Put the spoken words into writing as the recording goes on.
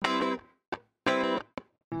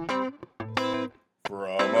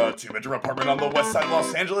a two-bedroom apartment on the west side of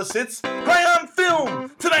Los Angeles. It's High on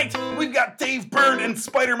Film! Tonight, we've got Dave Byrne and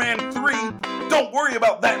Spider-Man 3. Don't worry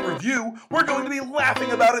about that review. We're going to be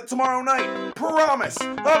laughing about it tomorrow night. Promise,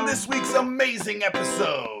 on this week's amazing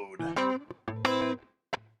episode.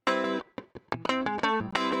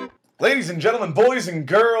 Ladies and gentlemen, boys and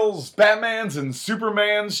girls, Batmans and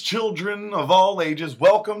Supermans, children of all ages,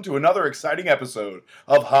 welcome to another exciting episode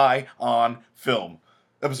of High on Film.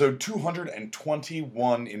 Episode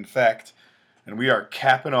 221, in fact, and we are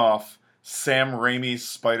capping off Sam Raimi's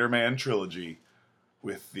Spider-Man trilogy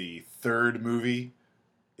with the third movie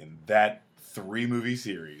in that three-movie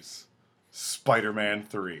series, Spider-Man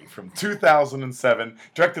 3, from 2007,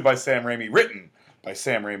 directed by Sam Raimi, written by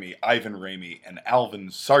Sam Raimi, Ivan Raimi, and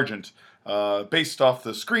Alvin Sargent, based off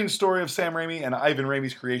the screen story of Sam Raimi and Ivan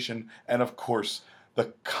Raimi's creation, and of course,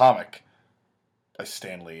 the comic by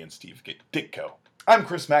Stan Lee and Steve Ditko. I'm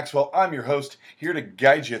Chris Maxwell, I'm your host, here to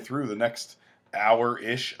guide you through the next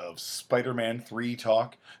hour-ish of Spider-Man 3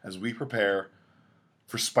 talk as we prepare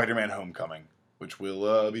for Spider-Man Homecoming, which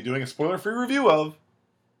we'll be doing a spoiler-free review of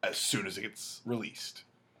as soon as it gets released.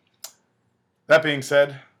 That being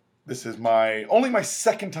said, this is only my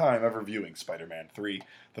second time ever viewing Spider-Man 3.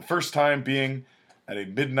 The first time being at a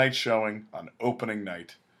midnight showing on opening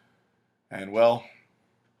night. And well,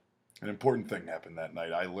 an important thing happened that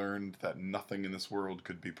night. I learned that nothing in this world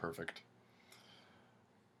could be perfect.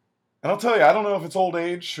 And I'll tell you, I don't know if it's old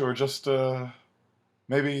age or just,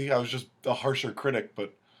 maybe I was just a harsher critic,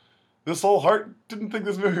 but this whole heart didn't think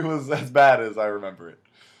this movie was as bad as I remember it.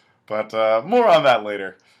 But more on that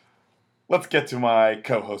later. Let's get to my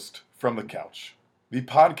co-host from the couch, the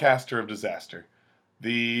podcaster of disaster,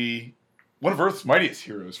 one of Earth's mightiest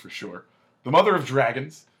heroes for sure, the mother of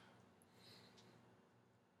dragons,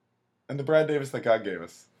 and the Brad Davis that God gave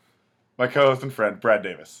us. My co-host and friend, Brad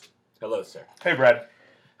Davis. Hello, sir. Hey, Brad.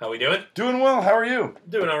 How we doing? Doing well. How are you?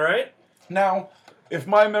 Doing all right. Now, if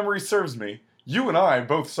my memory serves me, you and I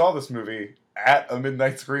both saw this movie at a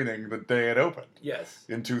midnight screening the day it opened. Yes.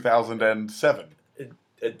 In 2007.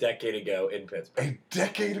 A decade ago in Pittsburgh. A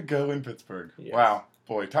decade ago in Pittsburgh. Yes. Wow.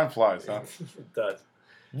 Boy, time flies, huh? It does.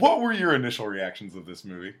 What were your initial reactions of this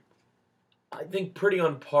movie? I think pretty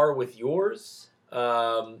on par with yours.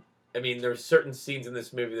 I mean, there's certain scenes in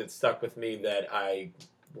this movie that stuck with me that I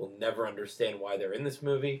will never understand why they're in this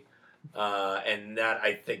movie. And that,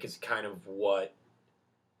 I think, is kind of what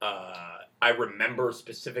I remember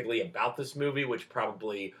specifically about this movie, which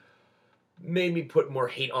probably made me put more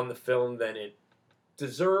hate on the film than it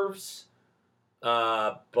deserves,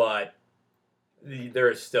 but there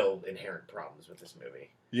is still inherent problems with this movie.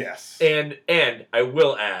 Yes. And I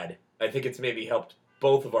will add, I think it's maybe helped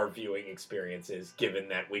both of our viewing experiences, given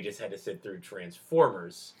that we just had to sit through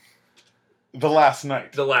Transformers. The last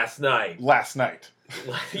night. Last night.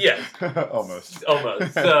 Yes. Almost.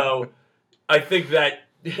 So, I think that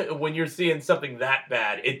when you're seeing something that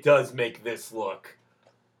bad, it does make this look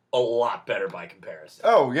a lot better by comparison.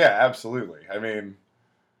 Oh, yeah, absolutely. I mean,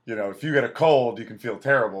 you know, if you get a cold, you can feel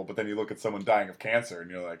terrible, but then you look at someone dying of cancer, and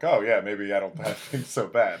you're like, oh, yeah, maybe I don't have things so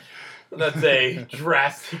bad. That's a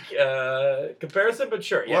drastic comparison, but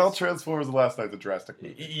sure, yes. Well, Transformers The Last Night's a drastic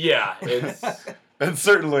movie. Yeah, it's... and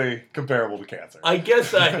certainly comparable to cancer.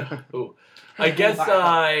 It's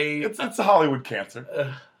a Hollywood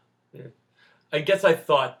cancer. I guess I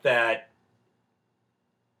thought that...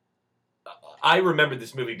 I remembered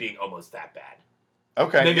this movie being almost that bad.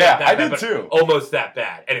 Okay, Maybe yeah, not that I bad, did but too. Almost that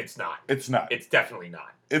bad, and it's not. It's not. It's definitely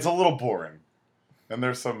not. It's a little boring. And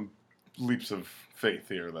there's some leaps of faith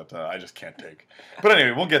here that I just can't take. But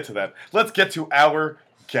anyway, we'll get to that. Let's get to our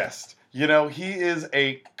guest. You know, he is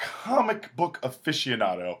a comic book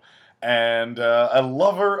aficionado and a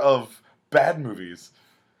lover of bad movies.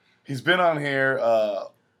 He's been on here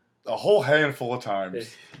a whole handful of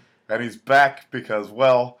times. And he's back because,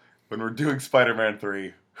 well, when we're doing Spider-Man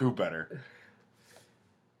 3, who better?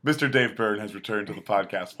 Mr. Dave Byrne has returned to the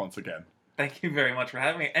podcast once again. Thank you very much for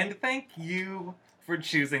having me, and thank you for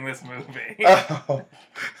choosing this movie. Oh.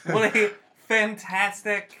 What a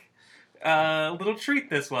fantastic little treat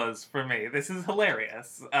this was for me. This is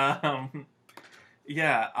hilarious.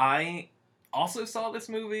 Yeah, I also saw this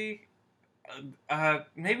movie,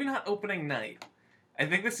 maybe not opening night. I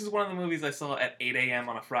think this is one of the movies I saw at 8 a.m.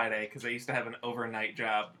 on a Friday, because I used to have an overnight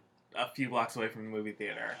job a few blocks away from the movie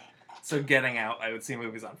theater. So getting out, I would see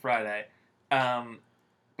movies on Friday. But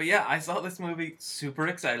yeah, I saw this movie, super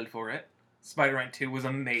excited for it. Spider-Man 2 was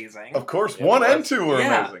amazing. Of course, 1 and 2 were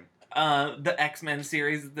amazing. The X-Men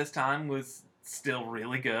series at this time was still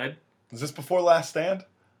really good. Is this before Last Stand?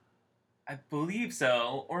 I believe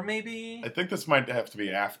so. Or maybe I think this might have to be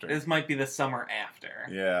after. this might be the summer after.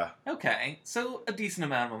 Yeah. Okay, so a decent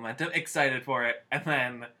amount of momentum. Excited for it, and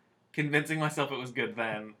then convincing myself it was good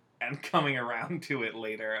then, and coming around to it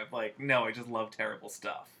later of like, no, I just love terrible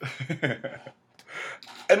stuff.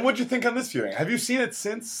 And what'd you think on this viewing? Have you seen it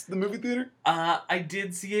since the movie theater? I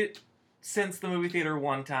did see it since the movie theater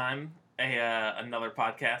one time. Another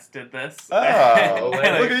podcast did this. Oh, And look I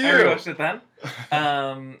at you. rewatched it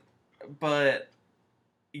then. But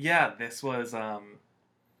yeah, this was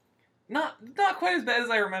not quite as bad as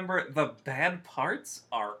I remember. The bad parts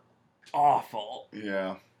are awful,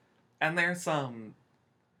 Yeah. and there's some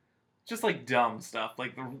just like dumb stuff,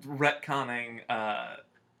 like the retconning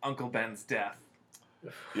Uncle Ben's death.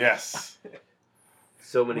 Yes.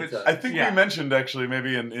 So many Which- times. I think Yeah. we mentioned actually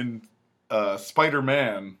maybe in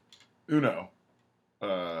Spider-Man Uno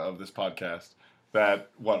of this podcast that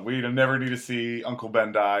we never need to see Uncle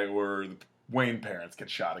Ben die or the Wayne parents get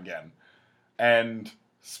shot again. And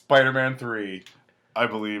Spider-Man 3, I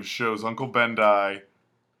believe, shows Uncle Ben die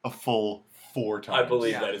a full 4 times. I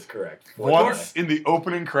believe Yeah. that is correct. Once in the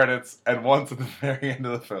opening credits and once at the very end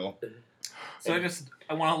of the film. So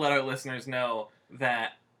I want to let our listeners know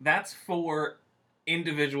that that's for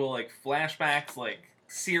individual like flashbacks, like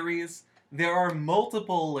series. There are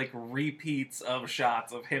multiple like repeats of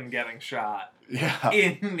shots of him getting shot Yeah.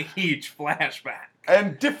 in each flashback.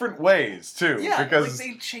 And different ways, too. Yeah, because like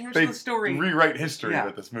they changed they the story. rewrite history Yeah.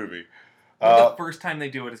 with this movie. The first time they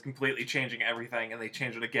do it is completely changing everything, and they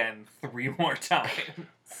change it again 3 more times.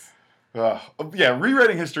 Yeah,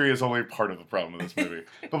 rewriting history is only part of the problem with this movie.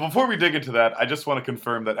 But before we dig into that, I just want to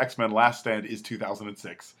confirm that X-Men Last Stand is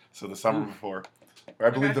 2006, so the summer before. Or I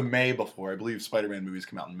believe Okay. the May before. I believe Spider-Man movies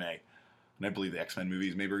come out in May. And I believe the X-Men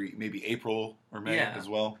movies maybe April or May Yeah. as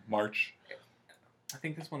well, March. I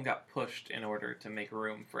think this one got pushed in order to make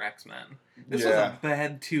room for X-Men. This Yeah. was a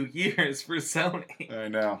bad 2 years for Sony. I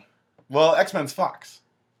know. Well, X-Men's Fox.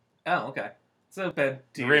 Oh, okay. So bad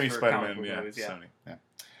 2 The years Raimi for comic Spider-Man, book yeah, movies, yeah. Sony. Yeah.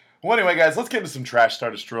 Well, anyway, guys, let's get into some Trash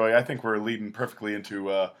Star Destroy. I think we're leading perfectly into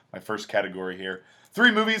my first category here.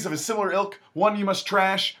 3 movies of a similar ilk. 1 you must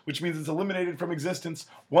trash, which means it's eliminated from existence.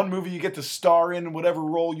 1 movie you get to star in whatever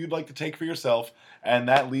role you'd like to take for yourself. And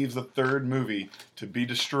that leaves the 3rd movie to be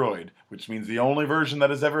destroyed, which means the only version that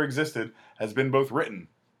has ever existed has been both written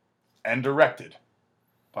and directed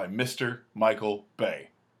by Mr. Michael Bay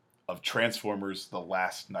of Transformers The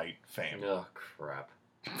Last Knight fame. Oh, crap.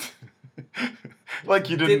 Like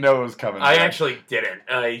you didn't know it was coming. I Jack. actually didn't.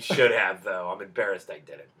 I should have, though. I'm embarrassed I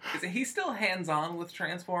didn't. Is he still hands-on with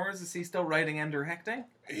Transformers? Is he still writing and directing?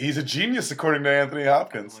 He's a genius, according to Anthony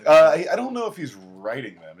Hopkins. I don't know if he's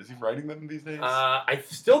writing them. Is he writing them these days? I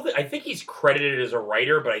think he's credited as a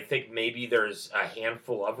writer, but I think maybe there's a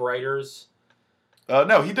handful of writers.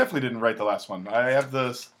 No, he definitely didn't write the last one. I have the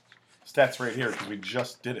stats right here because we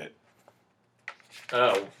just did it.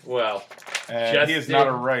 Oh, well. And Just he is not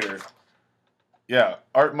a did. writer. Yeah,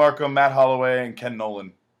 Art Markham, Matt Holloway, and Ken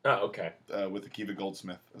Nolan Oh, okay. with Akiva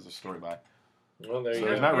Goldsmith as a story by. Well, there So you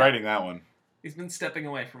he's go. not Yeah. writing that one. He's been stepping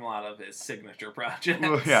away from a lot of his signature projects.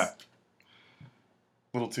 Well, yeah. A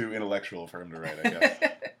little too intellectual for him to write, I guess.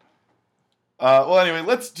 Well, anyway,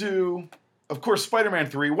 let's do, of course, Spider-Man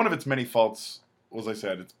 3. One of its many faults, as I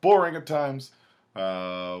said, it's boring at times. What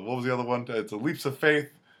was the other one? It's a leaps of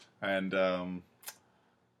faith. And the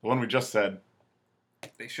one we just said,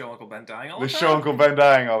 They show Uncle Ben dying all they the time? show Uncle Ben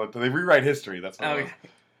dying all the time. They rewrite history, that's what it was. Okay.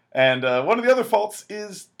 And one of the other faults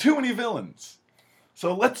is too many villains.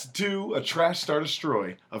 So let's do a Trash Star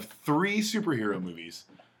Destroy of 3 superhero movies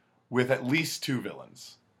with at least 2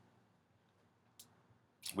 villains.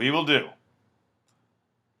 We will do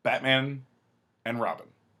Batman and Robin,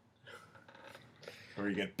 where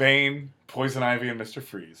you get Bane, Poison Ivy, and Mr.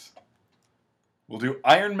 Freeze. We'll do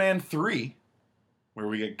Iron Man 3, where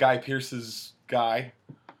we get Guy Pearce's Guy,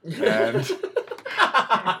 and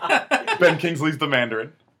Ben Kingsley's the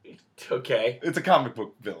Mandarin. Okay. It's a comic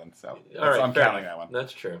book villain, so All right, I'm fair counting enough. that one.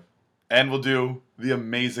 That's true. And we'll do The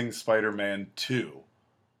Amazing Spider-Man 2,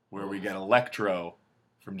 where we get Electro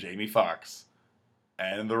from Jamie Foxx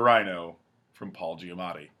and the Rhino from Paul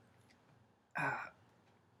Giamatti.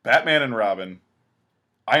 Batman and Robin,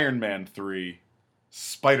 Iron Man 3,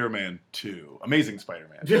 Spider-Man 2. Amazing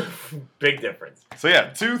Spider-Man. Big difference. So yeah,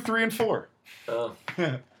 2, 3, and 4. Oh.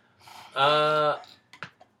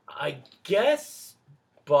 I guess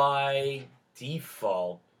by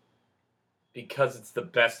default, because it's the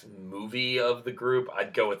best movie of the group,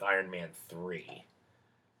 I'd go with Iron Man 3.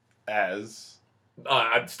 As...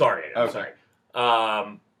 I'm sorry. Okay.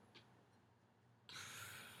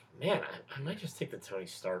 Man, I might just take the Tony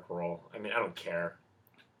Stark role. I mean, I don't care.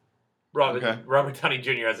 Robert Downey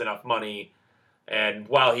Jr. has enough money, and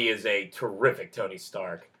while he is a terrific Tony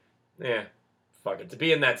Stark, fuck it. To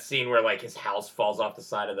be in that scene where like his house falls off the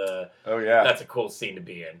side of the... Oh, yeah. That's a cool scene to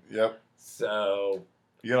be in. Yep. So...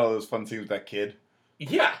 You got all those fun scenes with that kid?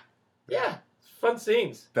 Yeah. Yeah. Fun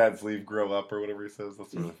scenes. Dads leave, grow up, or whatever he says.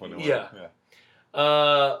 That's really funny. Yeah.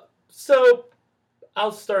 So,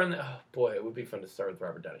 I'll start on... Oh, boy, it would be fun to start with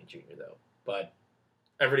Robert Downey Jr., though. But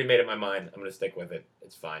I've already made up my mind. I'm going to stick with it.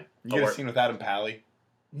 It's fine. You get a scene with Adam Pally?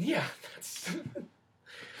 Yeah. That's...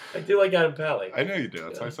 I do like Adam Pally. I know you do.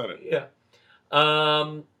 That's why I said it. Yeah.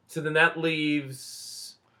 So then that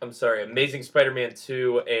leaves... I'm sorry, Amazing Spider-Man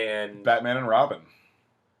 2 and... Batman and Robin.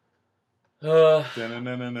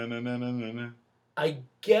 I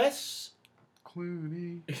guess...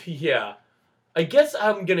 Clooney. Yeah. I guess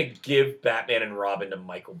I'm going to give Batman and Robin to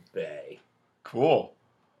Michael Bay. Cool.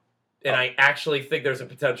 And I actually think there's a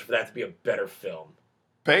potential for that to be a better film.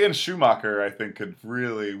 Bay and Schumacher, I think, could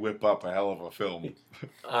really whip up a hell of a film.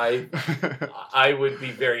 I would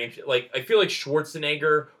be very interested. Like, I feel like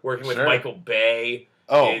Schwarzenegger working with Sure. Michael Bay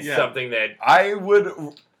is something that... I would...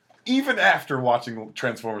 Even after watching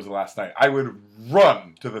Transformers last night, I would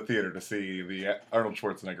run to the theater to see the Arnold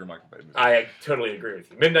Schwarzenegger Michael Bay movie. I totally agree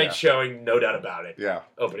with you. Midnight showing, no doubt about it. Yeah.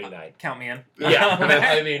 Opening night. Count me in. Yeah,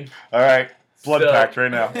 I mean... All right. Blood pact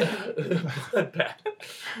right now. Blood pact.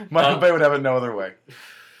 Michael Bay would have it no other way.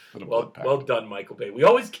 Well done, Michael Bay. We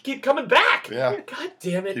always keep coming back. Yeah. God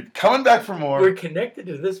damn it. Keep coming back for more. We're connected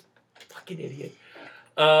to this fucking idiot.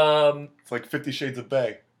 It's like 50 Shades of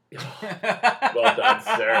Bay. Well done,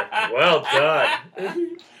 sir. Well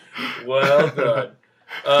done. Well done.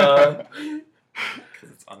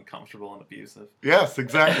 Because it's uncomfortable and abusive. Yes,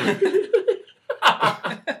 exactly.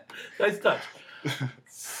 Nice touch.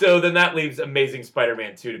 So then that leaves Amazing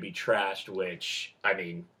Spider-Man 2 to be trashed, which, I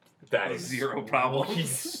mean, that is... Zero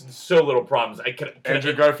problems. So little problems.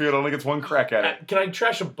 Andrew Garfield only gets one crack at it. Can I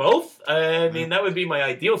trash them both? I mean, that would be my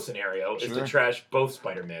ideal scenario, is to Sure. trash both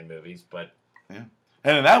Spider-Man movies, but... Yeah.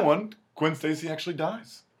 And in that one, Gwen Stacy actually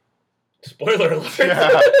dies. Spoiler alert.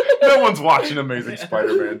 Yeah. No one's watching Amazing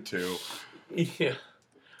Spider-Man 2. Yeah.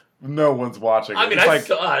 No one's watching it. I mean, it's I like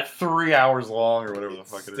saw it 3 hours long or whatever the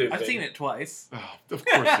fuck it is. Stupid. I've seen it twice. Oh, of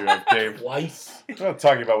course you have, Dave. twice. We're not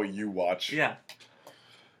talking about what you watch. Yeah.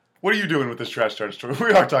 What are you doing with this trash story?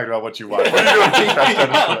 We are talking about what you watch. What are you doing with this trash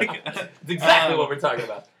story? That's exactly what we're talking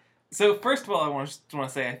about. So first of all, I want to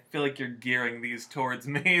say I feel like you're gearing these towards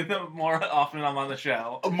me the more often I'm on the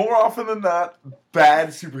show. More often than not, bad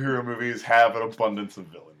superhero movies have an abundance of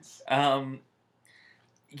villains.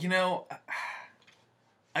 You know,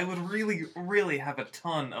 I would really, really have a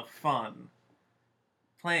ton of fun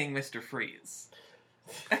playing Mr. Freeze.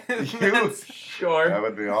 Sure. That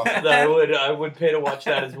would be awesome. I would pay to watch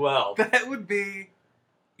that as well. That would be,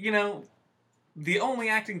 you know, the only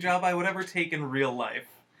acting job I would ever take in real life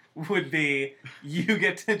would be you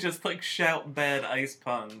get to just like shout bad ice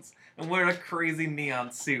puns and wear a crazy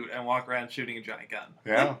neon suit and walk around shooting a giant gun.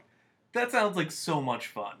 Yeah. Like, that sounds like so much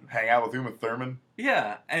fun. Hang out with Uma Thurman.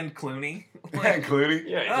 Yeah, and Clooney. And Clooney.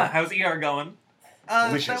 Yeah. How's ER going?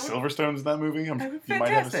 Alicia Silverstone's in that movie. You might have a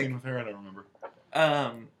fantastic. scene with her. I don't remember.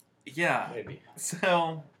 Yeah. Maybe.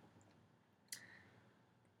 So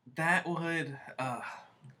that would.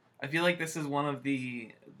 I feel like this is one of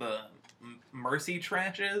the mercy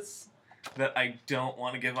trashes that I don't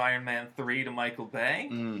want to give Iron Man 3 to Michael Bay.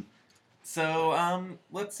 Mm. So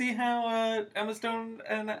let's see how Emma Stone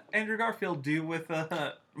and Andrew Garfield do with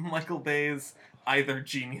Michael Bay's either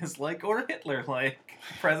genius-like or Hitler-like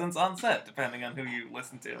presence on set, depending on who you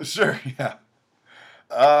listen to. Sure, yeah.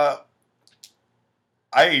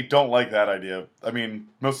 I don't like that idea. I mean,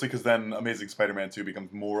 mostly because then Amazing Spider-Man 2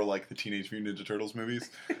 becomes more like the Teenage Mutant Ninja Turtles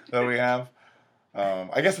movies that we have.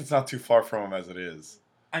 I guess it's not too far from them as it is.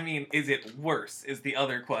 I mean, is it worse, is the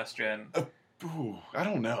other question. Ooh, I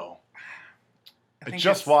don't know. I think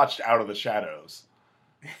just it's- watched Out of the Shadows,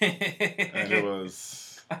 and it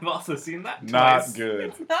was I've also seen that not twice. good.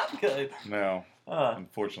 It's not good. No,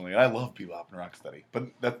 unfortunately. I love Bebop and Rocksteady, but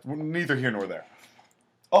that's neither here nor there.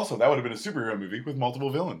 Also, that would have been a superhero movie with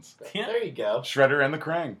multiple villains. Yeah. There you go. Shredder and the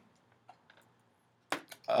Krang.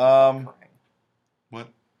 What?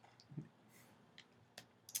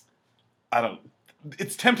 I don't...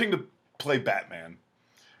 It's tempting to play Batman.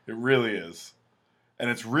 It really is. And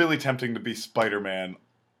it's really tempting to be Spider-Man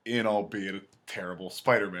in, albeit a terrible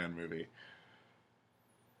Spider-Man movie.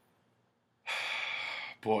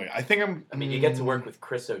 Boy, I think I'm... I mean, you get to work with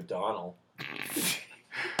Chris O'Donnell.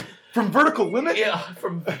 From Vertical Limit? Yeah,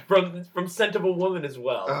 from Scent of a Woman as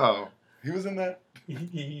well. Oh, he was in that?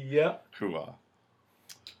 Yeah. Hoo-ah.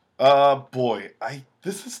 Boy,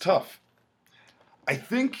 this is tough. I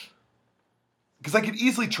think because I could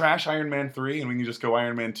easily trash Iron Man 3 and we can just go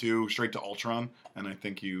Iron Man 2 straight to Ultron, and I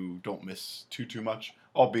think you don't miss too much,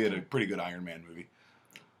 albeit a pretty good Iron Man movie.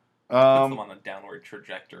 Puts them on a downward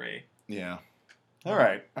trajectory. Yeah. All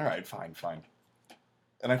right, fine.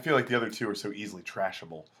 And I feel like the other two are so easily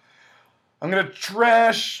trashable. I'm going to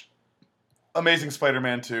trash Amazing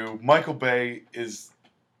Spider-Man 2. Michael Bay is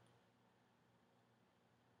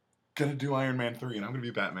going to do Iron Man 3, and I'm going to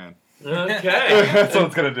be Batman. Okay. That's what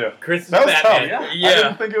it's going to do. Chris is That was Batman. tough. Yeah. I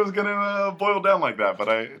didn't think it was going to boil down like that, but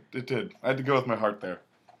it did. I had to go with my heart there.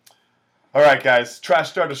 All right, guys.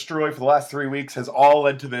 Trash Star Destroy for the last 3 weeks has all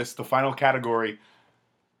led to this, the final category,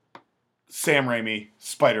 Sam Raimi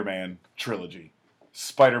Spider-Man trilogy.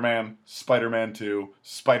 Spider-Man, Spider-Man 2,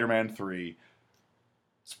 Spider-Man 3.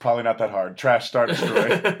 It's probably not that hard. Trash Star Destroy.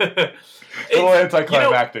 A little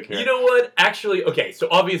anticlimactic here. You know what? Actually, okay, so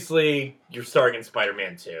obviously you're starring in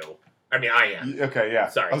Spider-Man 2. I mean, I am. Okay, yeah.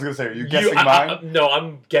 Sorry. I was going to say, are you guessing mine? No,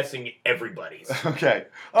 I'm guessing everybody's. Okay.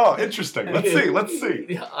 Oh, interesting. Let's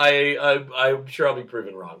see. I'm sure I'll be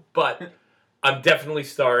proven wrong. But I'm definitely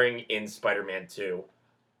starring in Spider-Man 2.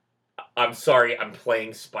 I'm sorry, I'm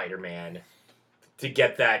playing Spider-Man. To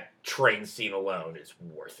get that train scene alone is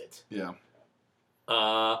worth it. Yeah.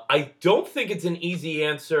 I don't think it's an easy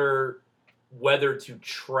answer whether to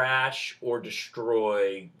trash or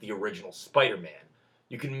destroy the original Spider-Man.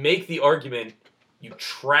 You can make the argument you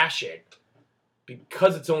trash it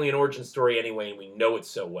because it's only an origin story anyway and we know it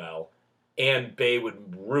so well, and Bay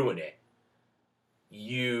would ruin it.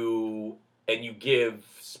 You give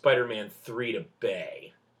Spider-Man 3 to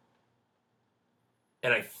Bay.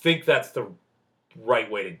 And I think that's the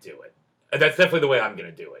right way to do it. And that's definitely the way I'm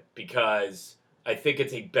going to do it, because I think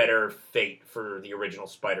it's a better fate for the original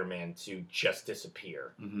Spider-Man to just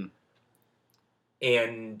disappear. Mm-hmm.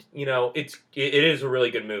 And, it is a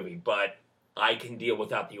really good movie, but I can deal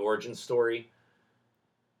without the origin story.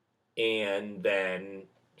 And then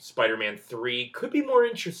Spider-Man 3 could be more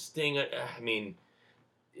interesting. I mean,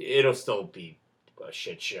 it'll still be a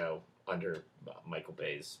shit show under Michael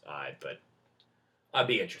Bay's eye, but I'd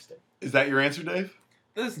be interested. Is that your answer, Dave?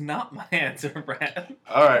 That is not my answer, Brad.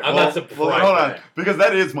 All right. I'm not surprised. Well, hold on, because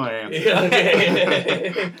that is my answer.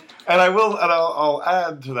 And I'll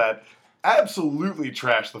add to that. Absolutely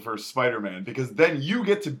trash the first Spider-Man, because then you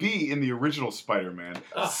get to be in the original Spider-Man,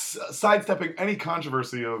 sidestepping any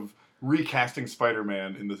controversy of recasting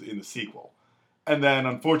Spider-Man in the sequel. And then,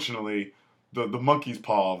 unfortunately, the monkey's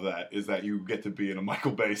paw of that is that you get to be in a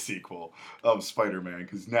Michael Bay sequel of Spider-Man,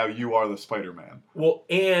 because now you are the Spider-Man. Well,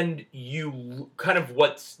 and you kind of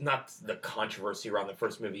what's not the controversy around the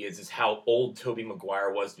first movie is how old Tobey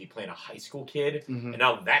Maguire was to be playing a high school kid, and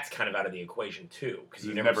now that's kind of out of the equation too, because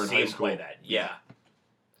you never see him play that. Yeah.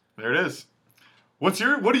 There it is. What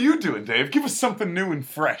are you doing, Dave? Give us something new and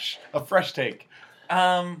fresh, a fresh take.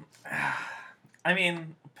 I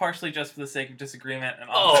mean, partially just for the sake of disagreement, and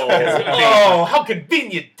also how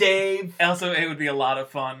convenient, Dave. Also, it would be a lot of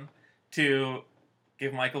fun to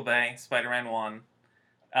give Michael Bay Spider-Man 1,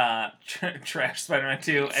 trash Spider-Man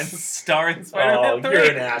 2, and star in Spider-Man 3.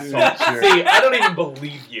 You're an asshole. See, I don't even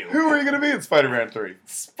believe you. Who are you going to be in Spider-Man 3?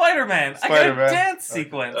 Spider-Man. I get a dance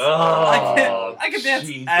sequence. I can dance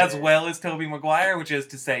as well as Tobey Maguire, which is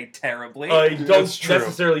to say terribly. I don't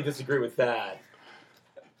necessarily disagree with that.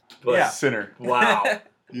 But Yeah. Sinner. Wow.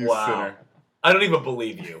 You Wow. sinner. I don't even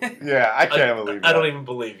believe you. Yeah, I can't believe that. I don't even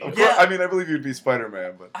believe you. Of Yeah. course, I mean, I believe you'd be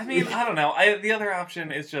Spider-Man, but... I mean, I don't know. The other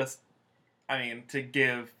option is just, to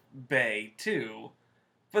give Bay 2.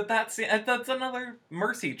 But that's another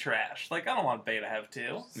mercy trash. Like, I don't want Bay to have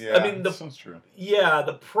 2. Yeah, I mean, that sounds true. Yeah,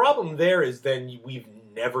 the problem there is then we've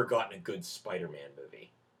never gotten a good Spider-Man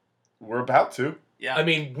movie. We're about to. Yeah. I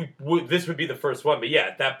mean, this would be the first one, but yeah,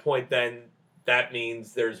 at that point, then that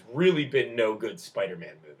means there's really been no good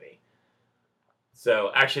Spider-Man movie.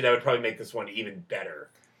 So actually, that would probably make this one even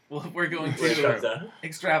better. Well, if we're going When it comes to out.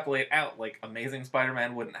 extrapolate out, like, Amazing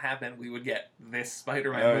Spider-Man wouldn't happen, we would get this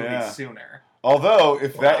Spider-Man Oh, movie yeah. sooner. Although,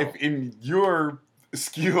 if Wow. in your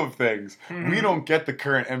skew of things, we don't get the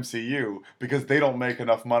current MCU because they don't make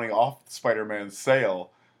enough money off Spider-Man's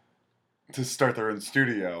sale to start their own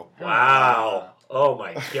studio. Wow. Oh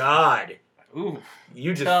my god. Ooh.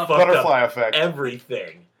 You just Tough. fucked Butterfly up effect.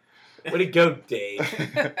 everything. Way to go,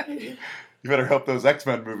 Dave. You better hope those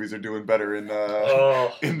X-Men movies are doing better in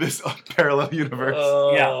this parallel universe.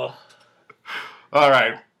 Yeah. All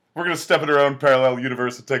right. We're going to step into our own parallel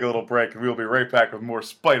universe and take a little break, and we'll be right back with more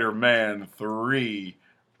Spider-Man 3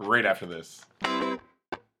 right after this.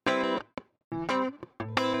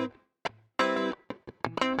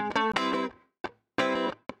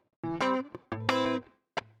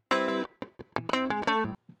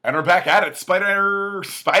 And we're back at it. Spider-Man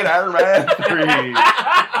 3.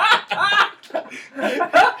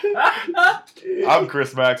 I'm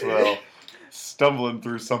Chris Maxwell, stumbling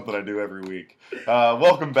through something I do every week.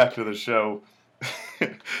 Welcome back to the show.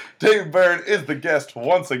 Dave Byrne is the guest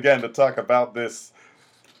once again to talk about this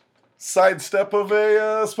sidestep of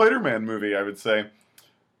a Spider-Man movie, I would say.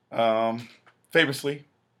 Famously,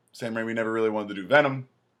 Sam Raimi never really wanted to do Venom.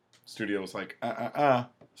 Studio was like,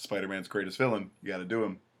 Spider-Man's greatest villain. You gotta do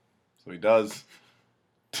him. So he does.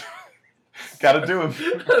 Gotta do him.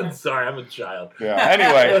 I'm sorry, I'm a child. Yeah,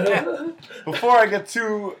 anyway, before I get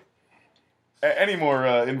too any more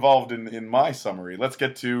involved in my summary, let's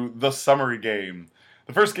get to the summary game.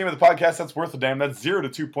 The first game of the podcast that's worth a damn. That's 0 to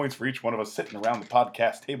 2 points for each one of us sitting around the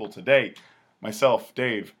podcast table today. Myself,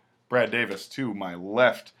 Dave, Brad Davis to my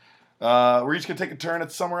left. We're each going to take a turn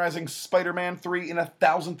at summarizing Spider-Man 3 in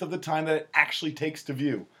 1,000th of the time that it actually takes to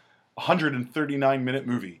view. A 139-minute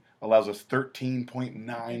movie allows us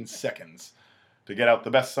 13.9 seconds to get out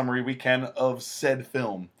the best summary we can of said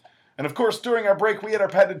film. And of course, during our break, we had our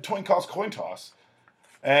patented coin toss.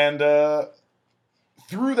 And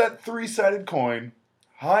threw that three-sided coin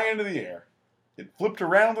high into the air. It flipped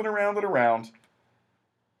around and around and around.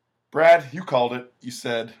 Brad, you called it. You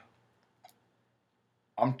said,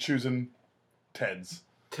 I'm choosing Ted's.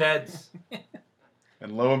 Ted's.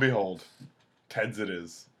 And lo and behold, Ted's it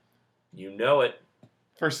is. You know it.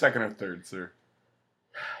 First, second, or third, sir?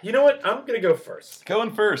 You know what? I'm going to go first.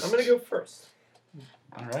 Going first. I'm going to go first.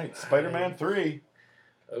 All right, Spider-Man 3.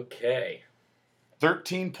 Okay.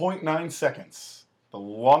 13.9 seconds. The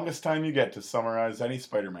longest time you get to summarize any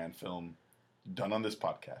Spider-Man film done on this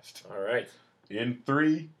podcast. All right. In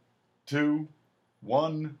 3, 2,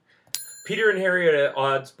 1. Peter and Harry are at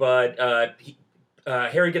odds, but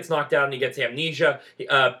Harry gets knocked out and he gets amnesia.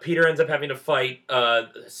 Peter ends up having to fight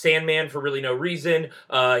Sandman for really no reason.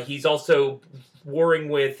 He's also warring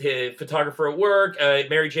with his photographer at work.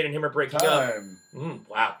 Mary Jane and him are breaking up.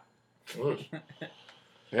 Wow.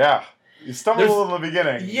 Yeah. You stumbled a little in the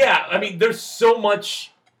beginning. Yeah, I mean, there's so many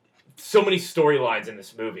storylines in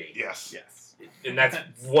this movie. Yes. And that's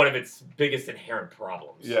one of its biggest inherent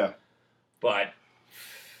problems. Yeah. But,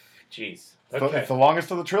 jeez. Okay. It's the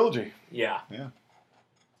longest of the trilogy. Yeah. Yeah.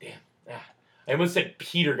 Damn. Ah. I almost said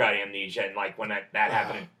Peter got amnesia, and like when that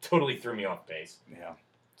happened, it totally threw me off base. Yeah.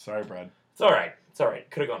 Sorry, Brad. It's all right.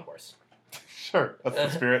 Could have gone worse. Sure. That's the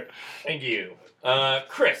spirit. Thank you.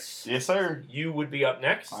 Chris. Yes, sir. You would be up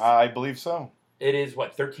next. I believe so. It is,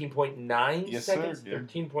 what, 13.9 Yes, seconds? sir. Yeah.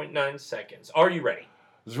 13.9 seconds. Are you ready?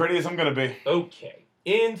 As ready as I'm going to be. Okay.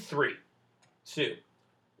 In 3, 2,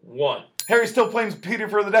 1. Harry still blames Peter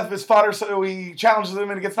for the death of his father, so he challenges him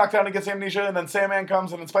and he gets knocked down and gets amnesia, and then Sandman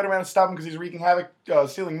comes and then Spider-Man has to stop him because he's wreaking havoc,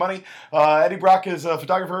 stealing money. Eddie Brock is a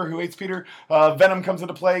photographer who hates Peter. Venom comes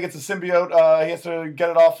into play, gets a symbiote, he has to get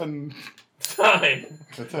it off, and... Time.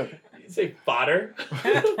 That's it. Did you say fodder?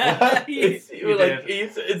 did.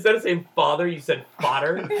 Instead of saying father, you said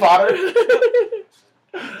fodder. Fodder?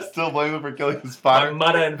 Still blame him for killing his father.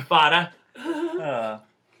 Mudda and fodder.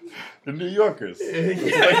 The New Yorkers.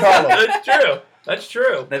 Yeah, that's true. That's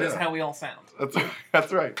true. That is how we all sound.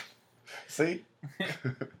 That's right. See?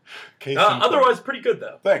 Otherwise, pretty good,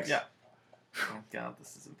 though. Thanks. Yeah. Oh, God,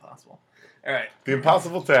 this is impossible. All right. The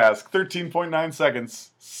impossible task. 13.9 seconds.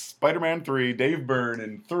 Spider-Man 3. Dave Byrne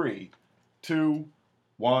in 3, 2,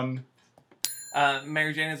 1.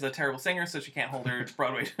 Mary Jane is a terrible singer, so she can't hold her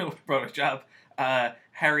Broadway job.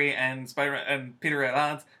 Harry and Spider-Man and Peter are at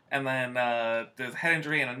odds, and then there's head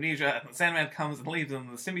injury and amnesia, and the Sandman comes and leaves, and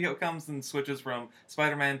the symbiote comes and switches from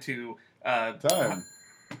Spider-Man to... Time.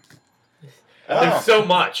 There's so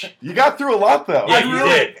much. You got through a lot, though. Yeah, you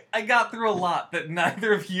did. I got through a lot that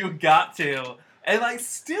neither of you got to, and I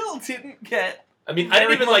still didn't get... I mean, I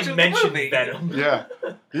didn't even, much of the mention movie. Venom. Yeah.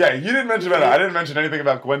 Yeah, you didn't mention that. I didn't mention anything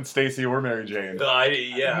about Gwen Stacy or Mary Jane.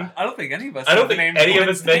 Yeah. I don't think any of us I don't think named any of Gwen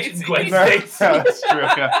us mentioned Stacy. Gwen Yeah, Stacy. that's true.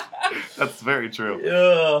 Yeah. That's very true.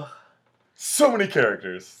 Ugh. So many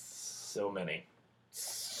characters. So many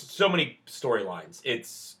storylines.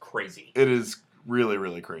 It's crazy. It is really,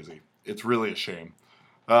 really crazy. It's really a shame.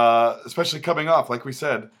 Especially coming off, like we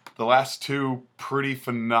said, the last two pretty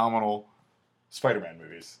phenomenal Spider-Man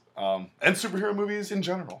movies. And superhero movies in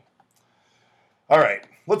general. All right,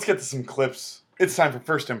 let's get to some clips. It's time for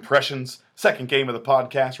first impressions. Second game of the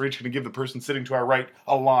podcast. We're each going to give the person sitting to our right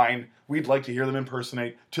a line we'd like to hear them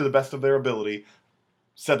impersonate to the best of their ability.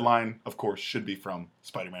 Said line, of course, should be from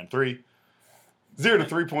Spider-Man 3. 0 to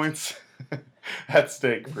 3 points at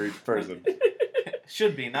stake for each person.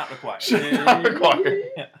 Should be, not required. Should not required.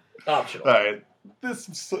 Optional. All right,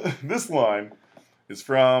 this line is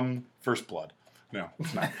from First Blood. No,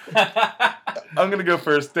 it's not. I'm going to go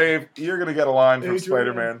first. Dave, you're going to get a line from Adrian.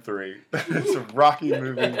 Spider-Man 3. It's a Rocky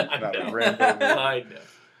movie, not a Rambo movie. I know.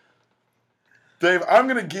 Dave, I'm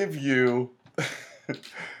going to give you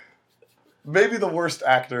maybe the worst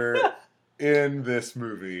actor in this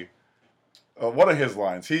movie. One of his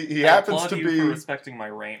lines. He I happens applaud to you be... for respecting my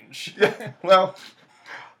range. Yeah, well,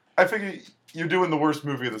 I figure you're doing the worst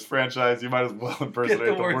movie of this franchise. You might as well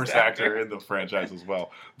impersonate the worst actor in the franchise as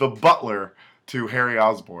well. The butler to Harry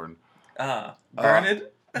Osborn.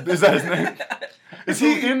 Bernard? Is that his name? Is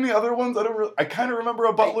he in the other ones? I kind of remember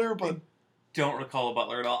a butler, but... Don't recall a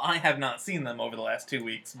butler at all. I have not seen them over the last 2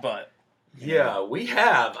 weeks, but... Yeah, we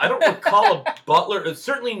have. I don't recall a butler,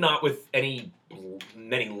 certainly not with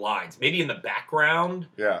many lines. Maybe in the background.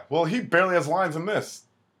 Yeah, well, he barely has lines in this.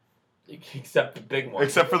 Except the big one.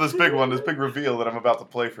 Except for this big one, this big reveal that I'm about to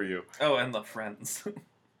play for you. Oh, and the friends.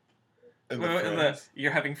 And the friends.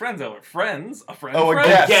 You're having friends over. Friends? A friend? Oh, a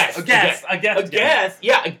friend? guest. A guest. A guest. A guest.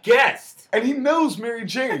 Yeah, a guest. And he knows Mary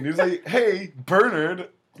Jane. He's like, hey, Bernard,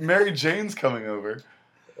 Mary Jane's coming over.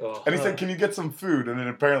 Oh, And he said, can you get some food? And then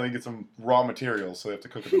apparently get some raw materials so they have to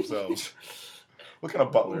cook it themselves. What kind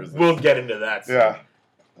of butler is this? We'll get into that soon. Yeah.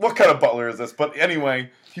 What kind of butler is this? But anyway,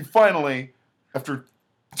 he finally, after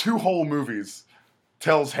 2 whole movies,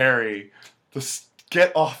 tells Harry to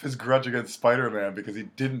get off his grudge against Spider-Man because he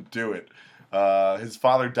didn't do it. His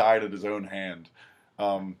father died at his own hand.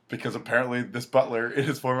 Because apparently this butler in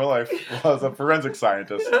his former life was a forensic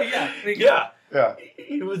scientist. Yeah. Yeah.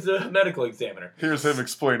 He was a medical examiner. Here's him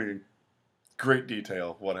explaining in great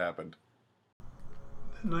detail what happened.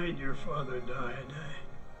 The night your father died,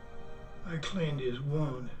 I cleaned his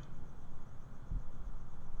wound.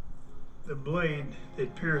 The blade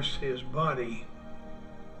that pierced his body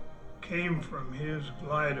came from his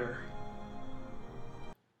glider.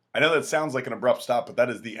 I know that sounds like an abrupt stop, but that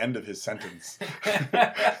is the end of his sentence.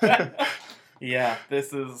 Yeah,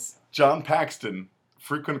 this is... John Paxton,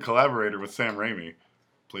 frequent collaborator with Sam Raimi,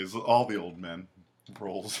 plays all the old men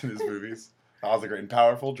roles in his movies. Oz the Great and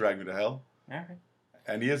Powerful, Drag Me to Hell. All right.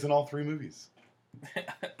 And he is in all 3 movies.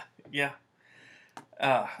 Yeah.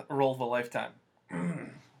 Role of a lifetime.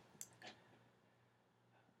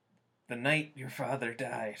 The night your father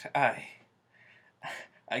died,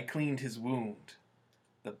 I cleaned his wound.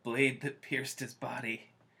 The blade that pierced his body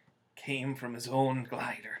came from his own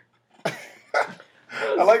glider.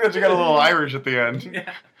 I like that you got a little Irish at the end.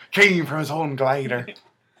 Yeah. Came from his own glider.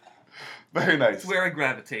 Very nice. It's where I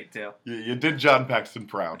gravitate to. You did John Paxton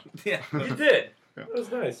proud. Yeah. You did. Yeah. That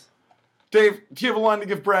was nice. Dave, do you have a line to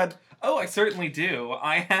give Brad? Oh, I certainly do.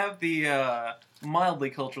 I have the mildly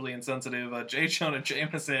culturally insensitive J. Jonah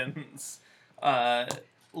Jameson's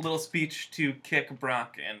little speech to kick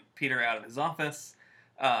Brock and Peter out of his office.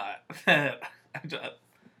 I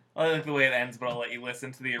like the way it ends, but I'll let you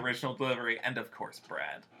listen to the original delivery and, of course,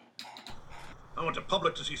 Brad. I want the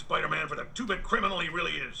public to see Spider-Man for the 2-bit criminal he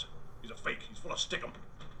really is. He's a fake. He's full of stickum.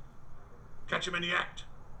 Catch him in the act.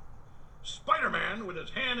 Spider-Man with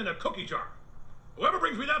his hand in a cookie jar. Whoever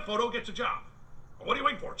brings me that photo gets a job. What are you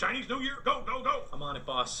waiting for? Chinese New Year? Go, go, go. I'm on it,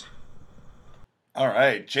 boss. All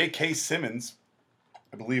right, J.K. Simmons.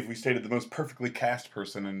 I believe we stated the most perfectly cast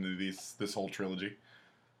person in this whole trilogy.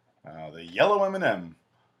 The yellow M&M.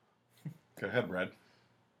 Go ahead, Brad.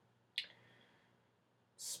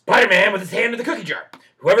 Spider-Man with his hand in the cookie jar.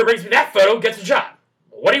 Whoever brings me that photo gets a job.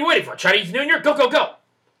 What are you waiting for? Chinese New Year? Go, go, go.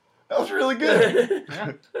 That was really good.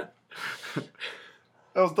 Yeah.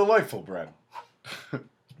 That was delightful, Brad.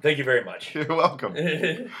 Thank you very much. You're welcome.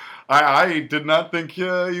 I did not think you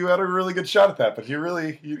had a really good shot at that, but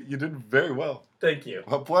you did very well. Thank you.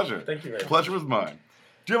 A pleasure. Thank you very much. Pleasure was mine.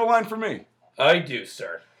 Do you have a line for me? I do,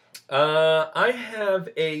 sir. I have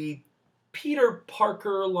a Peter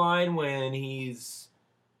Parker line when he's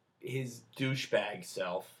his douchebag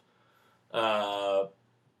self.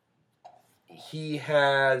 He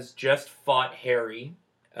has just fought Harry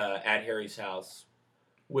at Harry's house,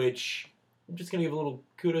 which I'm just going to give a little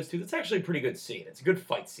kudos to. That's actually a pretty good scene. It's a good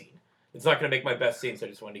fight scene. It's not going to make my best scene, so I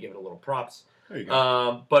just wanted to give it a little props. There you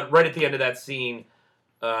go. But right at the end of that scene,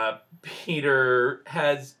 Peter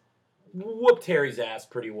has whooped Harry's ass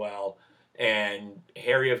pretty well. And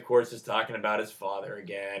Harry, of course, is talking about his father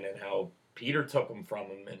again and how Peter took him from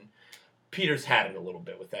him. And Peter's had it a little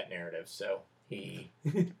bit with that narrative, so he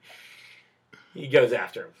he goes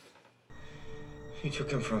after him. He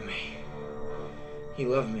took him from me. He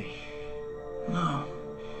loved me. No.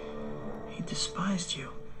 He despised you.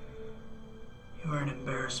 You were an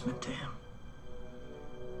embarrassment to him.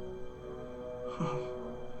 Oh.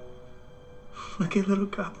 Look at little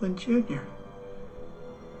Goblin Jr.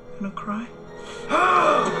 Gonna cry?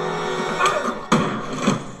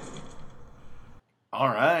 All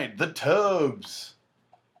right, the Tobes.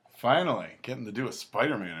 Finally, getting to do a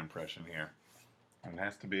Spider-Man impression here. And it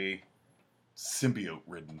has to be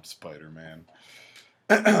symbiote-ridden Spider-Man.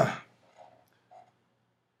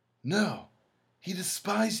 No, he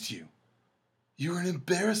despised you. You were an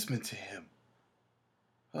embarrassment to him.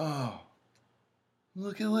 Oh,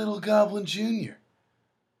 look at little Goblin Jr.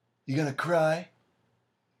 You gonna cry?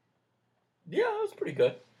 Yeah, that was pretty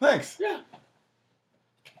good. Thanks. Yeah.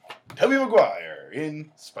 Tobey Maguire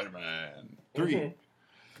in Spider-Man 3. Mhm.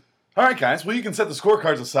 All right, guys. Well, you can set the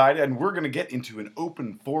scorecards aside, and we're going to get into an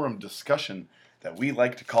open forum discussion that we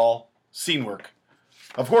like to call scene work.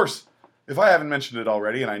 Of course, if I haven't mentioned it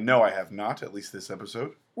already, and I know I have not, at least this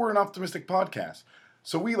episode, we're an optimistic podcast.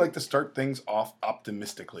 So we like to start things off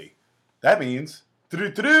optimistically. That means,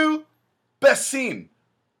 best scene.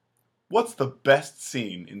 What's the best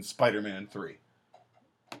scene in Spider-Man 3?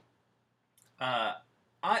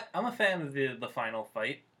 I'm a fan of the final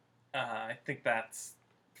fight. I think that's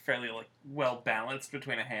fairly well balanced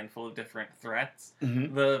between a handful of different threats.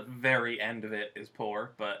 Mm-hmm. The very end of it is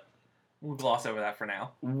poor, but we'll gloss over that for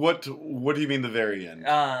now. What do you mean the very end?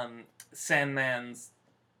 Sandman's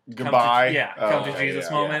Goodbye? come to okay, Jesus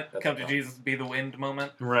yeah. moment. that's Come a to problem. Jesus, be the wind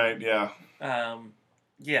moment. Right, yeah.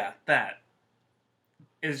 That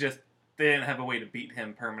is just, they didn't have a way to beat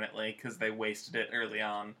him permanently because they wasted it early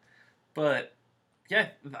on. But yeah,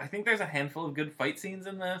 I think there's a handful of good fight scenes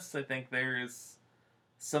in this. I think there's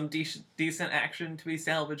some decent action to be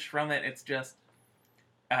salvaged from it. It's just,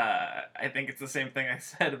 I think it's the same thing I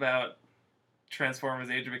said about Transformers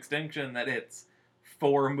Age of Extinction, that it's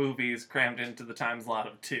 4 movies crammed into the time slot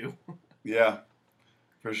of 2. Yeah,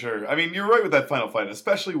 for sure. I mean, you're right with that final fight,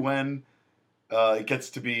 especially when it gets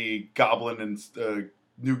to be Goblin and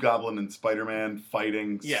New Goblin and Spider-Man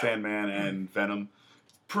fighting Sandman and Venom.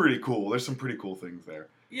 Pretty cool. There's some pretty cool things there.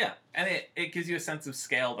 Yeah, and it gives you a sense of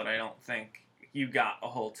scale that I don't think you got a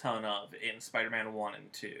whole ton of in Spider-Man 1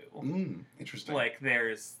 and 2. Interesting. Like,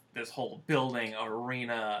 there's this whole building,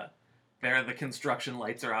 arena, the construction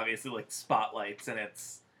lights are obviously like spotlights, and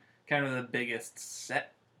it's kind of the biggest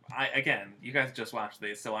set. Again, you guys just watched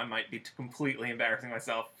these, so I might be completely embarrassing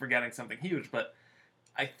myself forgetting something huge, but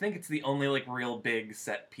I think it's the only like real big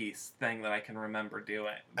set piece thing that I can remember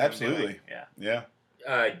doing. Absolutely. Yeah.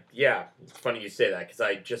 Yeah. It's funny you say that, because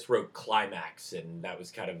I just wrote climax, and that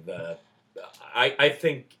was kind of the... I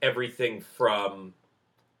think everything from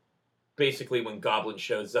basically when Goblin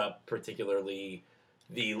shows up, particularly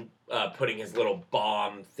the putting his little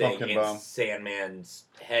bomb thing Pumpkin in bomb. Sandman's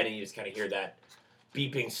head, and you just kind of hear that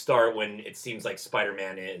beeping start when it seems like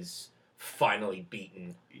Spider-Man is finally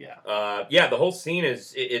beaten. Yeah. The whole scene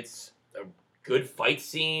it's a good fight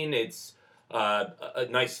scene. It's a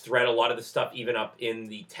nice threat. A lot of the stuff even up in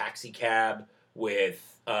the taxi cab with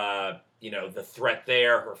the threat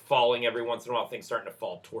there, her falling every once in a while, things starting to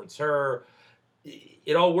fall towards her.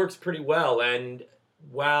 It all works pretty well, and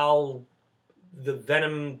while the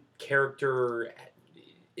Venom character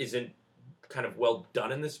isn't kind of well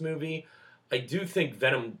done in this movie, I do think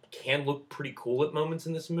Venom can look pretty cool at moments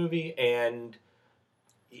in this movie, and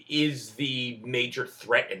is the major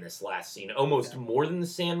threat in this last scene, almost more than the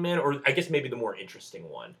Sandman, or I guess maybe the more interesting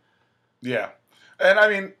one. Yeah. And I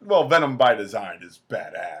mean, well, Venom by design is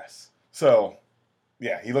badass. So,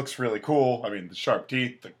 yeah, he looks really cool. I mean, the sharp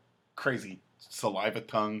teeth, the crazy saliva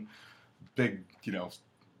tongue, big,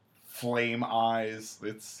 flame eyes.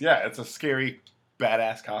 It's a scary,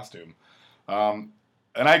 badass costume. And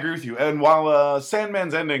I agree with you. And while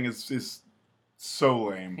Sandman's ending is so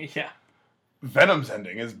lame, Yeah. Venom's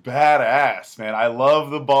ending is badass, man. I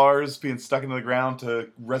love the bars being stuck into the ground to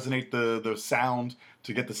resonate the sound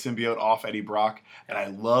to get the symbiote off Eddie Brock. And I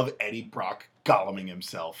love Eddie Brock goleming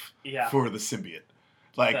himself for the symbiote.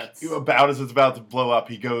 Like, about as it's about to blow up,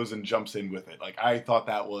 he goes and jumps in with it. Like, I thought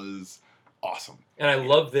that was awesome. And I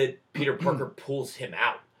love that Peter Parker pulls him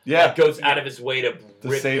out. Yeah. Like, goes out of his way to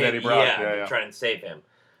rip save him, Eddie Brock. to try and save him.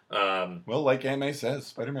 Well, like Aunt May says,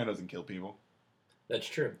 Spider-Man doesn't kill people. That's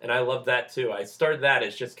true. And I love that, too. I started that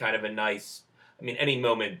as just kind of a nice... I mean, any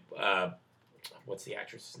moment... what's the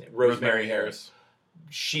actress's name? Rosemary Harris.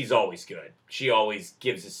 She's always good. She always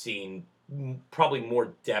gives a scene probably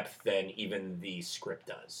more depth than even the script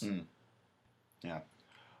does. Yeah.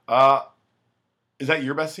 Is that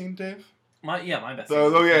your best scene, Dave? My best.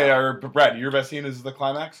 Or Brad, your best scene is the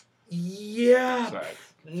climax? Yeah. Sorry.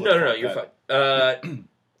 No, you're fine.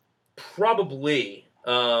 Probably.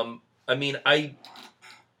 I mean,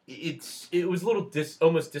 it was a little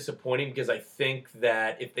almost disappointing, because I think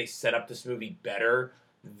that if they set up this movie better,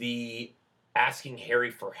 the asking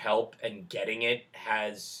Harry for help and getting it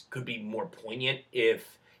could be more poignant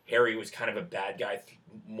if Harry was kind of a bad guy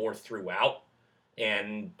more throughout,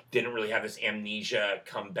 and didn't really have this amnesia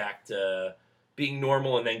come back to being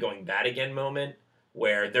normal and then going bad again moment,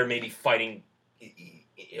 where they're maybe fighting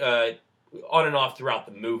on and off throughout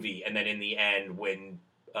the movie, and then in the end, when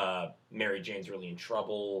Mary Jane's really in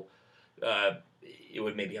trouble, it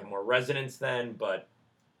would maybe have more resonance then, but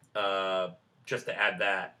just to add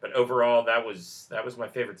that. But overall, that was my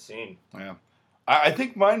favorite scene. Yeah. I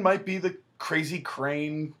think mine might be the Crazy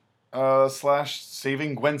Crane /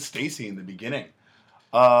 saving Gwen Stacy in the beginning.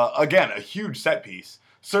 Again, a huge set piece.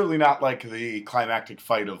 Certainly not like the climactic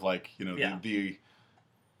fight of the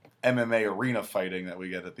MMA arena fighting that we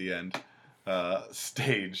get at the end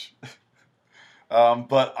stage.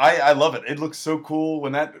 But I love it. It looks so cool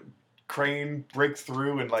when that crane breaks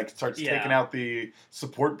through and starts taking out the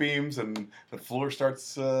support beams and the floor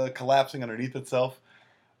starts collapsing underneath itself.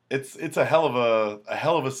 It's a hell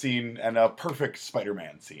of a scene and a perfect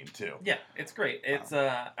Spider-Man scene too. Yeah, it's great. It's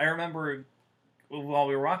I remember while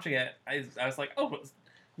we were watching it, I was like, oh,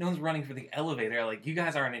 no one's running for the elevator. Like, you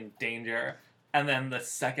guys aren't in danger. And then the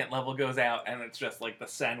second level goes out, and it's just like the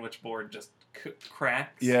sandwich board just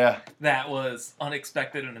cracks. Yeah. That was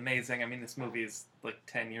unexpected and amazing. I mean, this movie is like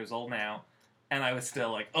 10 years old now, and I was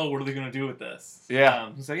still like, oh, what are they going to do with this? Yeah.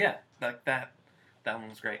 So yeah, that one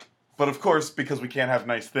was great. But of course, because we can't have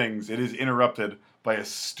nice things, it is interrupted by a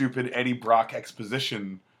stupid Eddie Brock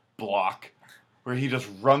exposition block where he just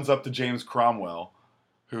runs up to James Cromwell,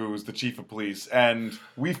 who's the chief of police, and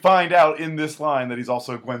we find out in this line that he's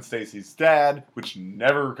also Gwen Stacy's dad, which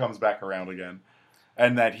never comes back around again,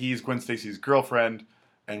 and that he's Gwen Stacy's girlfriend,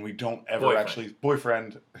 and we don't ever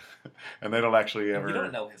boyfriend, and they don't actually ever. You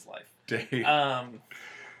don't know his life. Date.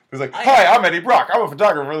 He's like, hi, I'm Eddie Brock. I'm a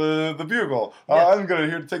photographer for the Bugle. Yeah. I'm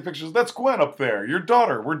here to take pictures. That's Gwen up there. Your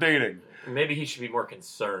daughter. We're dating. Maybe he should be more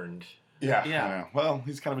concerned. Yeah. Well,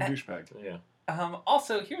 he's kind of a douchebag. Yeah.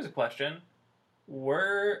 Also, here's a question.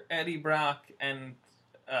 Were Eddie Brock and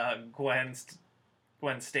Gwen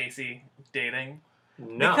Stacy dating?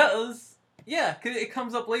 No. Because it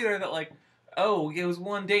comes up later that it was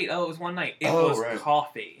one date. Oh, it was one night. It was right.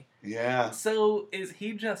 coffee. Yeah. So is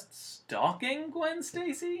he just stalking Gwen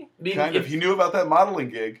Stacy? Kind of. He knew about that modeling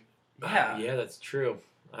gig. Yeah. Yeah, that's true.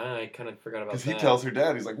 I kind of forgot about that. Because he tells her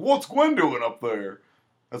dad, he's like, what's Gwen doing up there?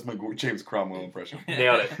 That's my James Cromwell impression.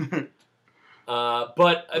 Nailed it.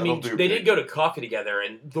 But, I mean, That'll do, they kid. did go to coffee together,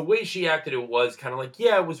 and the way she acted, it was kind of like,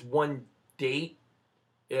 yeah, it was one date.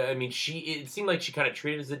 I mean, it seemed like she kind of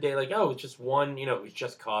treated it as a date, like, oh, it's just one, it was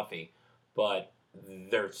just coffee. But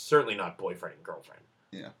they're certainly not boyfriend and girlfriend.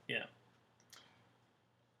 Yeah. Yeah.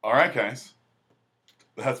 All right, guys.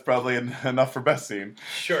 That's probably enough for best scene.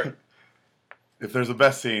 Sure. If there's a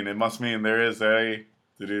best scene, it must mean there is a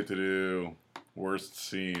worst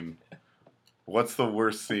scene. What's the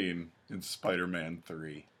worst scene in Spider-Man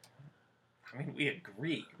 3? I mean, we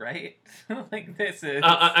agree, right? This is...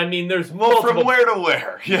 I mean, there's Well, multiple... from where to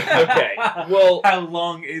where? Yeah. Okay, well... How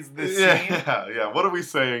long is this scene? Yeah. What are we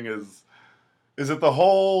saying is it the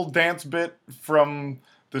whole dance bit from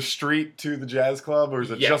the street to the jazz club, or is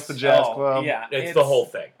it Yes. just the jazz Oh, club? Yeah. It's the whole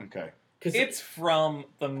thing. Okay. It's from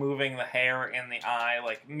the moving the hair in the eye,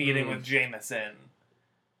 meeting with Jameson,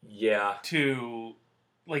 Yeah. to,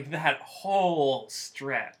 that whole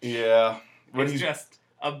stretch. Yeah. When It's he's just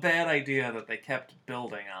a bad idea that they kept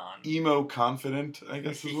building on. emo confident, I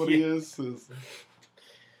guess is what he is.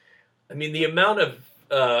 I mean, the amount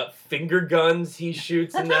of finger guns he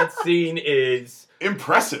shoots in that scene is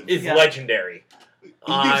Impressive. Yeah. legendary.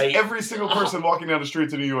 He gives every single person walking down the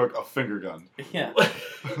streets of New York a finger gun. Yeah.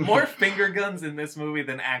 More finger guns in this movie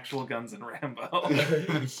than actual guns in Rambo.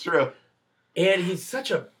 It's true. And he's such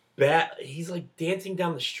a bad... He's dancing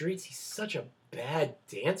down the streets. He's such a bad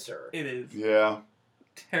dancer. It is Yeah.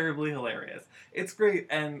 terribly hilarious. It's great,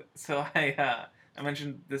 and so I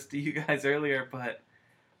mentioned this to you guys earlier, but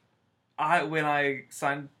when I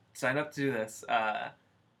signed up to do this, I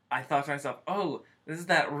thought to myself, oh, this is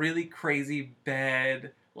that really crazy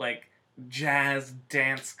bad jazz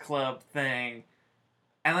dance club thing.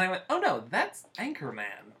 And then I went, oh no, that's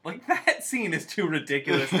Anchorman. That scene is too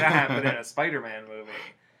ridiculous to happen in a Spider-Man movie.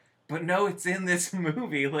 But no, it's in this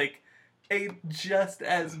movie. A just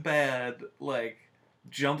as bad,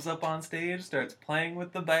 jumps up on stage, starts playing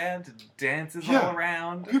with the band, dances all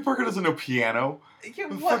around. Peter Parker doesn't know piano. Yeah,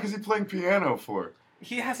 What the what? fuck is he playing piano for?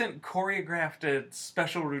 He hasn't choreographed a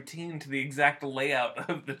special routine to the exact layout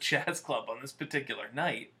of the jazz club on this particular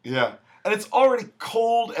night. Yeah. And it's already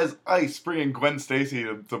cold as ice bringing Gwen Stacy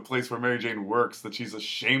to the place where Mary Jane works that she's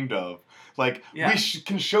ashamed of. Yeah. We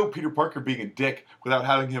can show Peter Parker being a dick without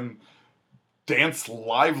having him dance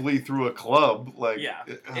lively through a club. Like, Yeah,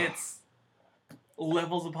 it's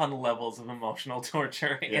levels upon levels of emotional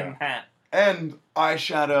torture Yeah. in that. And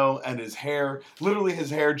eyeshadow and his hair. Literally, his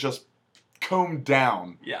hair just combed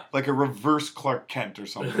down. Yeah. Like a reverse Clark Kent or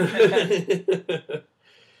something.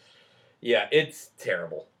 Yeah, it's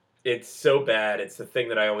terrible. It's so bad. It's the thing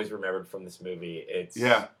that I always remembered from this movie. It's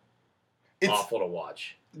It's awful to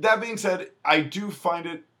watch. That being said, I do find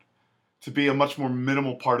it to be a much more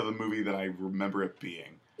minimal part of the movie than I remember it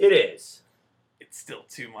being. It is. It's still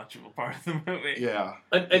too much of a part of the movie. Yeah.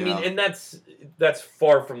 I mean, and that's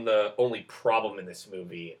far from the only problem in this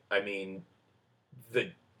movie. I mean,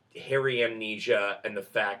 the hairy amnesia and the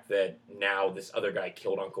fact that now this other guy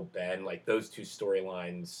killed Uncle Ben, like those two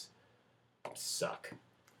storylines suck.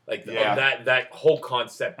 Like that whole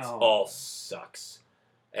concept all sucks.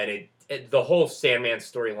 And the whole Sandman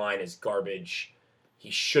storyline is garbage.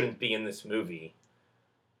 He shouldn't be in this movie.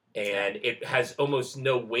 And it has almost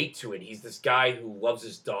no weight to it. He's this guy who loves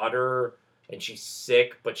his daughter, and she's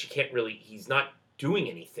sick, but he's not doing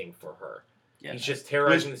anything for her. Yeah. He's just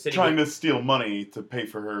terrorizing the city. Trying to steal money to pay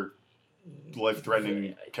for her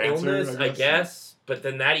life-threatening cancer, illness, I guess. But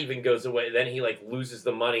then that even goes away. Then he loses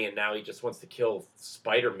the money, and now he just wants to kill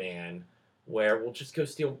Spider-Man. Where we'll just go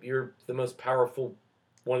steal. You're one of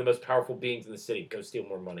the most powerful beings in the city. Go steal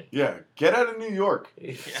more money. Yeah, get out of New York.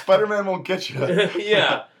 Spider-Man won't get you.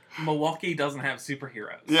 Yeah. Milwaukee doesn't have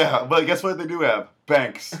superheroes. Yeah, but guess what they do have?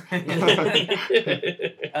 Banks. I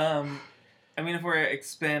mean, if we're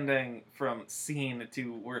expanding from scene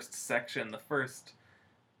to worst section, the first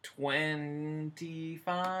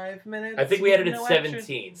 25 minutes? I think we had it at no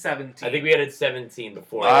 17. Action? 17. I think we had it at 17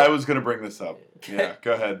 before. I was going to bring this up. Yeah,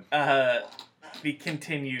 go ahead. The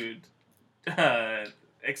continued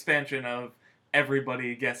expansion of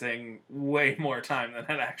everybody guessing way more time than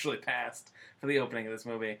had actually passed for the opening of this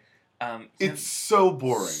movie. It's so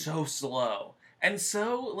boring. So slow. And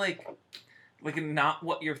so, like not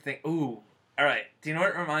what you're thinking. Ooh. All right. Do you know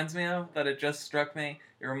what it reminds me of that it just struck me?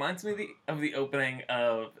 It reminds me of the opening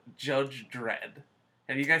of Judge Dredd.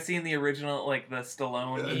 Have you guys seen the original, the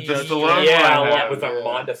Stallone? The Stallone yeah, one, with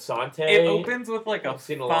Armando Sante. It opens with a I've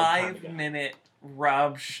seen it a long time ago. 5-minute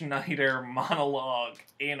Rob Schneider monologue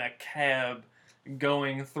in a cab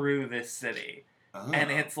going through this city. Oh.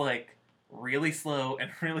 And it's really slow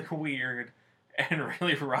and really weird and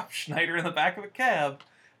really Rob Schneider in the back of a cab.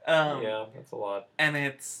 Yeah, that's a lot. And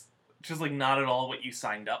it's just not at all what you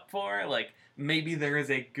signed up for. Maybe there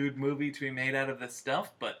is a good movie to be made out of this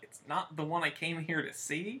stuff, but it's not the one I came here to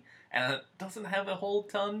see, and it doesn't have a whole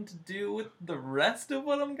ton to do with the rest of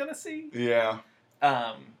what I'm gonna see. Yeah.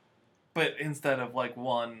 But instead of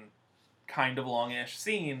one kind of longish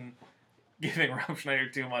scene giving Rob Schneider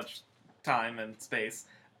too much time and space,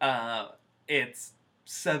 it's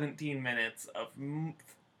 17 minutes of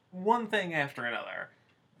one thing after another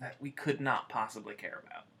that we could not possibly care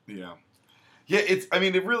about. Yeah. Yeah,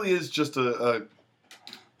 it really is just a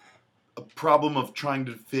problem of trying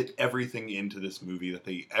to fit everything into this movie that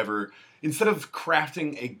they instead of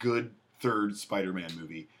crafting a good third Spider-Man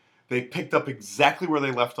movie, they picked up exactly where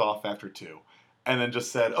they left off after 2. And then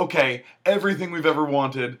just said, okay, everything we've ever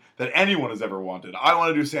wanted, that anyone has ever wanted. I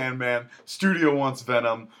want to do Sandman, studio wants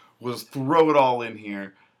Venom, let's throw it all in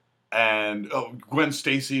here. And Gwen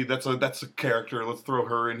Stacy, that's a character, let's throw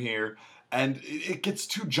her in here. And it gets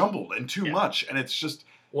too jumbled and too much, and it's just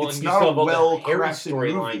it's not a well-crafted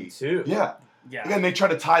movie. Too. Yeah. Again, they try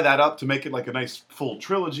to tie that up to make it a nice full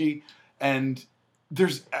trilogy, and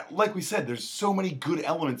there's, like we said, there's so many good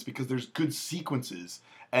elements because there's good sequences,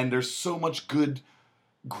 and there's so much good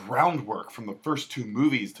groundwork from the first 2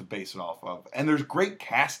 movies to base it off of, and there's great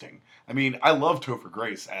casting. I mean, I love Topher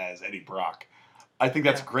Grace as Eddie Brock. I think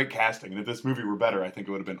that's great casting, and if this movie were better, I think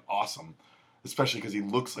it would have been awesome. Especially because he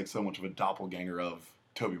looks like so much of a doppelganger of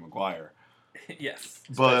Tobey Maguire. Yes.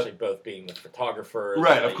 Especially both being the photographer.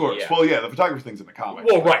 Right, of course. Yeah. Well, yeah, the photographer thing's in the comics.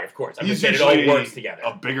 Well, right, of course. He's usually it all works together.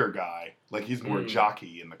 A bigger guy. He's more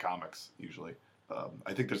jockey in the comics, usually.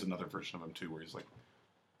 I think there's another version of him, too, where he's, a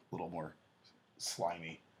little more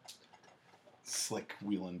slimy, slick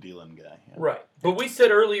wheelin' guy. Yeah. Right. But we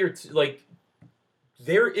said earlier,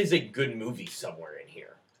 there is a good movie somewhere in here.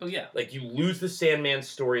 Oh, yeah. You lose the Sandman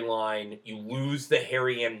storyline, you lose the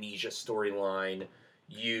Harry Amnesia storyline,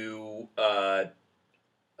 you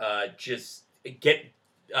just get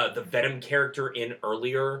the Venom character in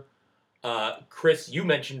earlier. Chris, you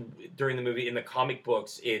mentioned during the movie, in the comic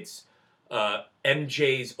books, it's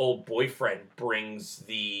MJ's old boyfriend brings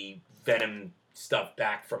the Venom stuff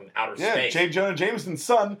back from outer space. J. Jonah Jameson's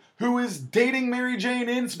son, who is dating Mary Jane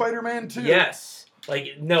in Spider-Man 2. Yes.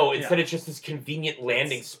 Like, no, instead Yeah. it's just this convenient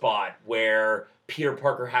landing spot where Peter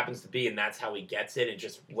Parker happens to be, and that's how he gets it. It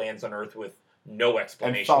just lands on Earth with no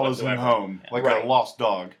explanation And follows him whatsoever. home like Right. a lost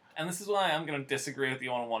dog. And this is why I'm going to disagree with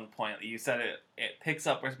you on one point. You said it picks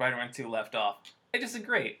up where Spider-Man 2 left off. I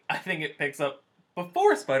disagree. I think it picks up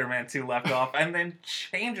before Spider-Man 2 left off and then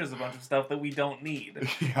changes a bunch of stuff that we don't need.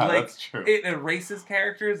 Yeah, Like, that's true. It erases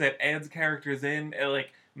characters, it adds characters in.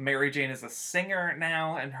 Like, Mary Jane is a singer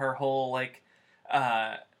now, and her whole, like,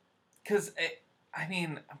 because, I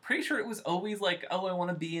mean, I'm pretty sure it was always like, oh, I want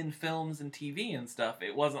to be in films and TV and stuff.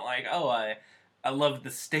 It wasn't like, oh, I love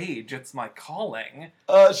the stage, it's my calling.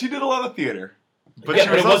 She did a lot of theater. But Yeah, she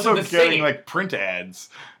but was it wasn't also the getting, same. like, print ads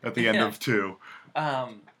at the end Yeah. of 2.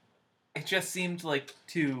 It just seemed like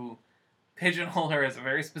to pigeonhole her as a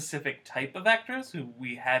very specific type of actress who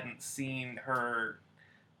we hadn't seen her,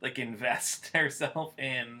 like, invest herself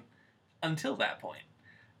in until that point.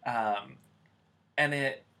 And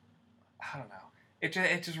I don't know. It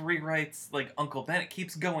just rewrites, like, Uncle Ben. It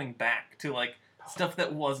keeps going back to, like, stuff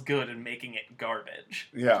that was good and making it garbage.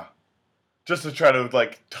 Yeah. Just to try to,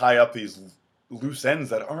 like, tie up these loose ends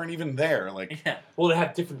that aren't even there. Like, Yeah. Well, to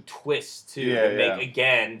have different twists, too, Yeah, to make, yeah.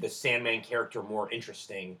 again, the Sandman character more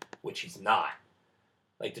interesting, which he's not.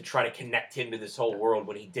 Like, to try to connect him to this whole world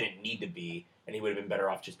when he didn't need to be, and he would have been better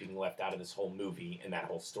off just being left out of this whole movie and that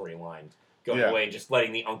whole storyline. Going Yeah. away and just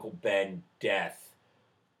letting the Uncle Ben death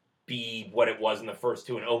be what it was in the first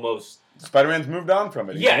two and almost... Spider-Man's moved on from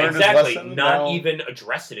it. He's yeah, learned his exactly. lesson, Not now- even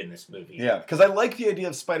address it in this movie. Yeah, because I like the idea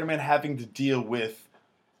of Spider-Man having to deal with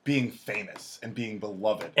being famous and being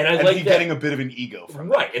beloved. And I like he that- getting a bit of an ego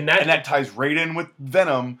from it. Right, and that ties right in with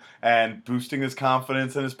Venom and boosting his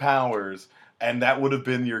confidence and his powers. And that would have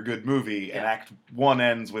been your good movie. And Yeah. Act 1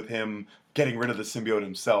 ends with him getting rid of the symbiote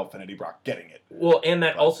himself and Eddie Brock getting it. Well, and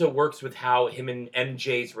that also works with how him and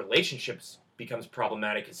MJ's relationships becomes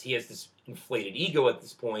problematic because he has this inflated ego at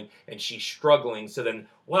this point and she's struggling. So then,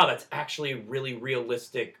 wow, that's actually a really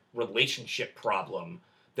realistic relationship problem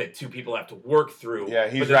that two people have to work through. Yeah,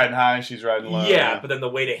 he's But then- riding high, she's riding low. Yeah, but then the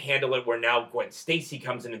way to handle it where now Gwen Stacy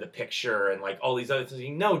comes into the picture and like all these other things,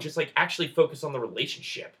 no, just like actually focus on the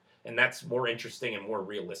relationship. And that's more interesting and more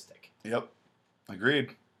realistic. Yep.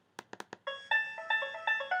 Agreed.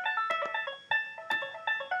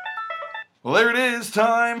 Well, there it is.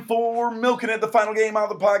 Time for Milking It, the final game on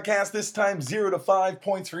the podcast. This time, 0 to 5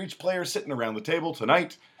 points for each player sitting around the table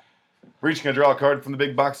tonight. We're each going to draw a card from the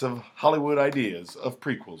big box of Hollywood ideas of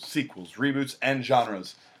prequels, sequels, reboots, and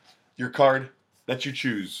genres. Your card that you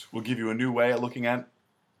choose will give you a new way of looking at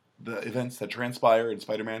the events that transpire in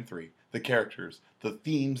Spider-Man 3, the characters, the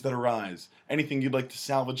themes that arise, anything you'd like to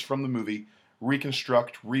salvage from the movie,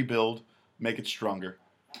 reconstruct, rebuild, make it stronger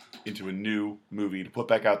into a new movie to put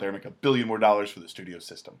back out there and make $1 billion more for the studio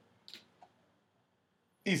system.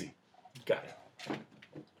 Easy. Got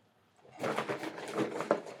it.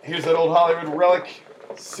 Here's that old Hollywood relic,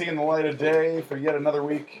 seeing the light of day for yet another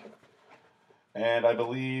week. And I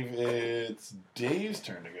believe it's Dave's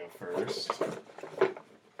turn to go first.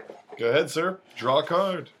 Go ahead, sir. Draw a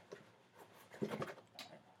card.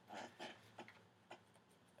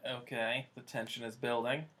 Okay, the tension is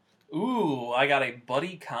building. Ooh, I got a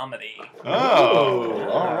buddy comedy. Oh, Ooh.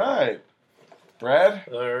 all right. Brad?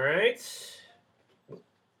 All right.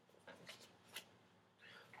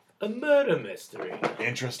 A murder mystery.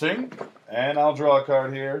 Interesting. And I'll draw a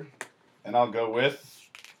card here. And I'll go with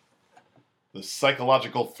the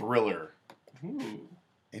psychological thriller. Ooh.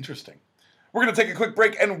 Interesting. We're going to take a quick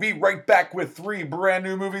break and we'll be right back with 3 brand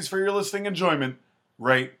new movies for your listening enjoyment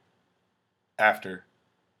right after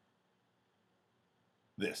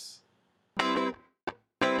this.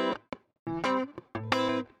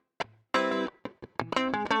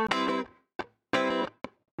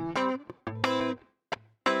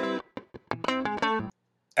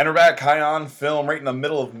 And we're back high on film, right in the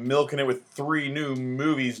middle of milking it with 3 new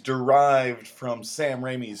movies derived from Sam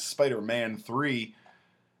Raimi's Spider-Man 3.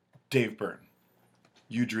 Dave Byrne,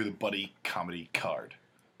 you drew the buddy comedy card.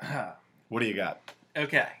 What do you got?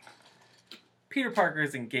 Okay. Peter Parker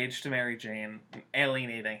is engaged to Mary Jane and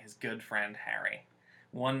alienating his good friend Harry.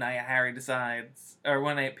 One night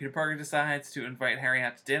Peter Parker decides to invite Harry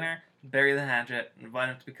out to dinner, bury the hatchet, and invite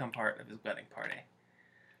him to become part of his wedding party.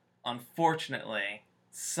 Unfortunately,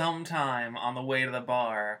 sometime on the way to the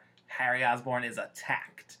bar, Harry Osborn is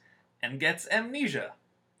attacked and gets amnesia.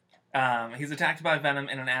 He's attacked by Venom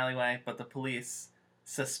in an alleyway, but the police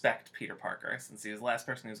suspect Peter Parker. Since he was the last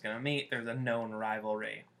person he was going to meet, there's a known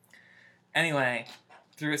rivalry. Anyway,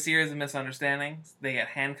 through a series of misunderstandings, they get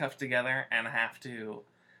handcuffed together and have to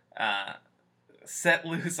set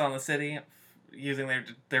loose on the city using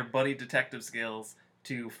their buddy detective skills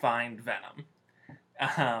to find Venom.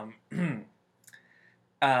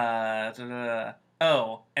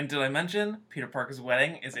 Oh, and did I mention Peter Parker's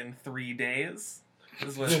wedding is in 3 days? This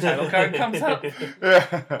is where the title card comes up.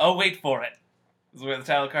 Oh, wait for it. This is where the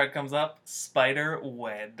title card comes up.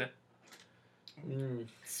 Spider-Wed.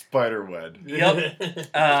 Spider-Wed. Yep.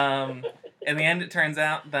 In the end, it turns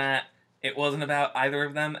out that it wasn't about either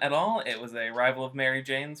of them at all. It was a rival of Mary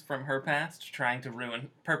Jane's from her past,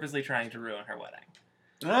 purposely trying to ruin her wedding.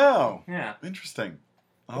 Oh. Yeah. Interesting.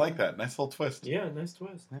 I like that. Nice little twist. Yeah, nice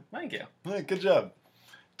twist. Thank you. Yeah, good job.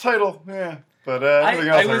 Title, yeah. But everything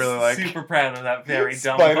else I was really like. super proud of that very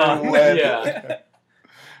dumb Spider-Wed. Yeah.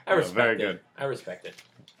 I respect very it. good. I respect it.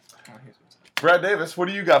 Brad Davis, what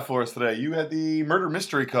do you got for us today? You had the murder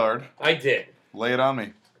mystery card. I did. Lay it on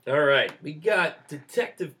me. All right. We got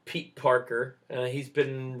Detective Pete Parker. He's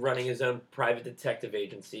been running his own private detective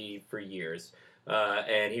agency for years.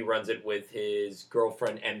 And he runs it with his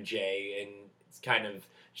girlfriend, MJ. And it's kind of,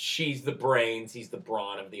 she's the brains, he's the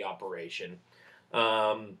brawn of the operation.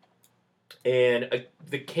 The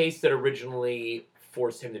case that originally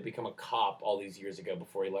forced him to become a cop all these years ago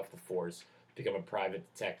before he left the force to become a private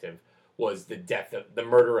detective was the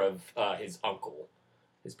murder of his uncle,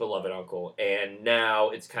 his beloved uncle. And now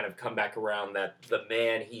it's kind of come back around that the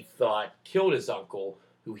man he thought killed his uncle,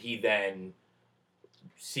 who he then,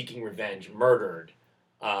 seeking revenge, murdered,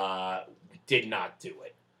 did not do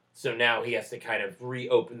it. So now he has to kind of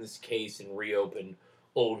reopen this case and reopen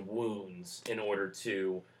old wounds in order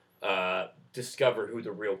to discover who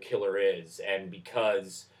the real killer is. And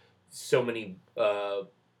because so many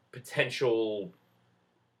potential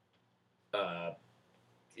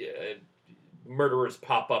murderers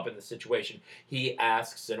pop up in the situation, he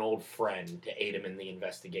asks an old friend to aid him in the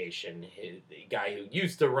investigation. The guy who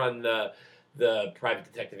used to run the private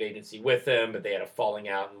detective agency with him, but they had a falling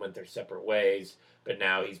out and went their separate ways. But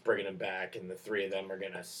now he's bringing him back, and the three of them are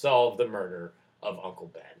going to solve the murder of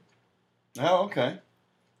Uncle Ben. Oh, okay.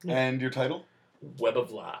 And your title? Web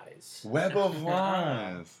of Lies. Web of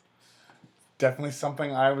Lies. Definitely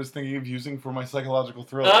something I was thinking of using for my psychological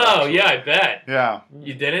thriller. Oh, actually. yeah, I bet. Yeah.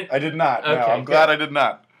 You didn't? I did not. No, Okay, I'm glad I did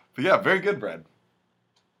not. But yeah, very good, Brad.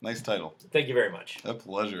 Nice title. Thank you very much. A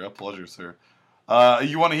pleasure, sir.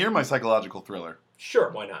 You want to hear my psychological thriller?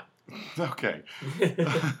 Sure, why not? Okay.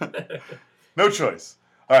 No choice.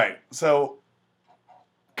 All right, so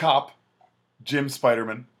cop Jim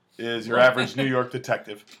Spiderman is your average New York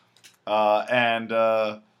detective. He's been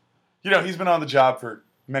on the job for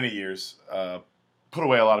many years, put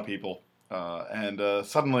away a lot of people, and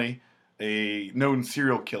suddenly a known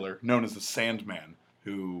serial killer known as the Sandman,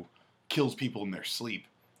 who kills people in their sleep,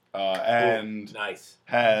 and nice.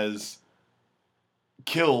 has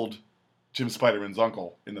killed Jim Spiderman's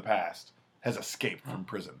uncle in the past, has escaped from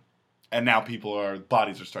prison. And now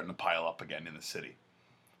bodies are starting to pile up again in the city.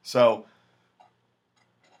 So,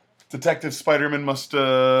 Detective Spiderman must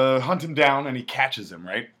hunt him down, and he catches him,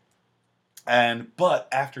 right? But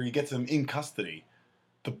after he gets him in custody,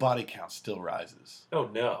 the body count still rises. Oh,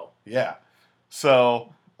 no. Yeah.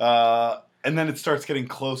 So, and then it starts getting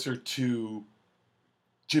closer to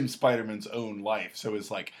Jim Spiderman's own life. So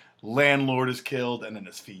his, landlord is killed, and then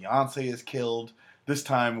his fiance is killed, this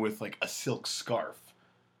time with, a silk scarf.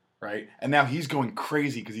 Right? And now he's going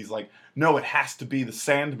crazy because he's like, no, it has to be the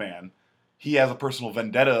Sandman. He has a personal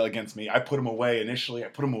vendetta against me. I put him away initially. I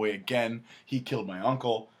put him away again. He killed my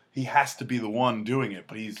uncle. He has to be the one doing it,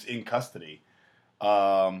 but he's in custody.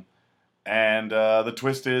 The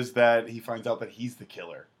twist is that he finds out that he's the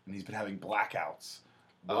killer, and he's been having blackouts.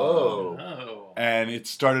 Whoa. And it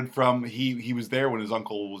started from, he was there when his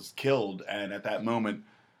uncle was killed, and at that moment,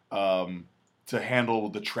 to handle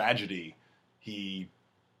the tragedy, he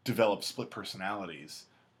developed split personalities,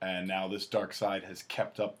 and now this dark side has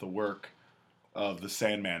kept up the work of the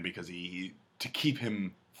Sandman because he to keep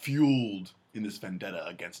him fueled in this vendetta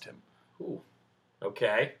against him. Ooh.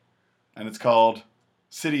 Okay. And it's called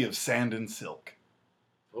City of Sand and Silk.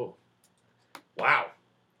 Oh. Wow.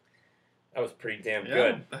 That was pretty damn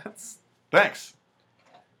good. Thanks.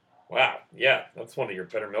 Wow. Yeah, that's one of your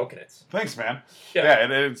better milk-its. Thanks, man. Yeah.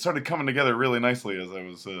 It started coming together really nicely as I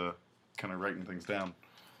was kind of writing things down.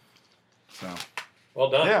 So, well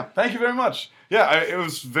done. Yeah, thank you very much. Yeah, it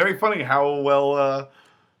was very funny how well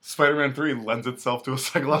Spider-Man 3 lends itself to a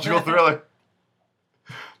psychological thriller.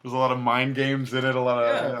 There's a lot of mind games in it. There's a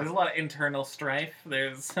lot of internal strife.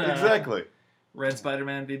 There's exactly Red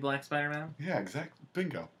Spider-Man v Black Spider-Man. Yeah, exactly.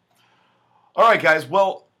 Bingo. All right, guys.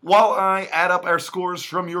 Well, while I add up our scores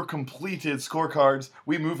from your completed scorecards,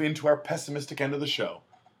 we move into our pessimistic end of the show.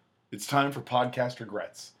 It's time for podcast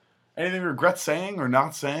regrets. Anything you regret saying or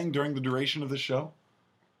not saying during the duration of the show?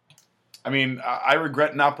 I mean, I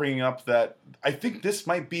regret not bringing up that I think this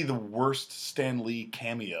might be the worst Stan Lee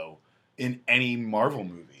cameo in any Marvel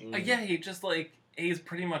movie. Yeah, he just like he's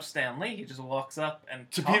pretty much Stan Lee. He just walks up and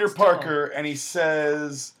To talks Peter to Parker, him. and he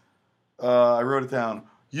says, I wrote it down.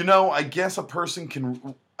 You know, I guess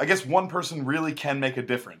one person really can make a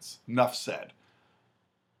difference. Nuff said.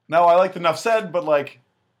 Now, I like the Nuff said, but like,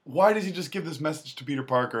 why does he just give this message to Peter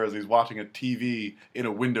Parker as he's watching a TV in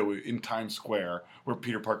a window in Times Square where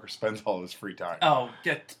Peter Parker spends all his free time? Oh,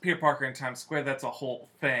 get Peter Parker in Times Square. That's a whole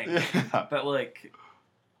thing. Yeah. But like,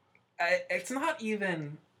 it's not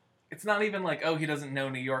even like, oh, he doesn't know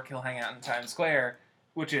New York. He'll hang out in Times Square,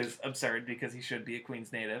 which is absurd because he should be a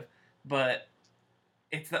Queens native. But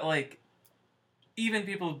it's that like, even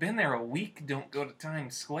people who've been there a week don't go to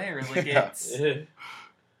Times Square. Like Yeah. it's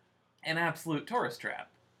an absolute tourist trap.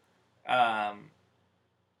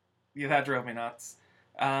 Yeah, that drove me nuts.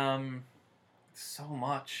 So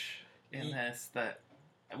much in this that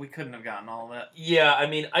we couldn't have gotten all of it. Yeah, I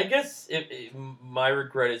mean, I guess my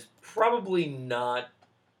regret is probably not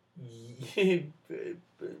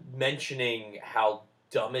mentioning how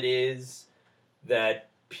dumb it is that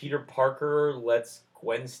Peter Parker lets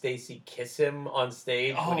Gwen Stacy kiss him on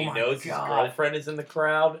stage Oh when he my knows God. his girlfriend is in the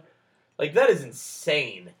crowd. Like, that is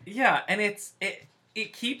insane. Yeah, and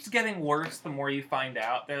it keeps getting worse the more you find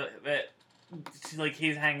out that like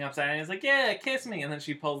he's hanging upside and he's like, yeah, kiss me, and then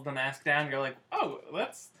she pulls the mask down and you're like, oh,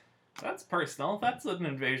 that's personal. That's an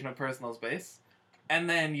invasion of personal space. And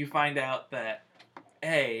then you find out that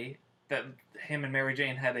that him and Mary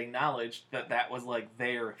Jane had acknowledged that was like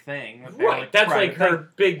their thing. That they were, Right, that's like private her thing.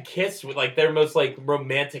 big kiss with like their most like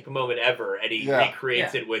romantic moment ever, and he Yeah.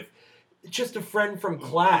 recreates it with just a friend from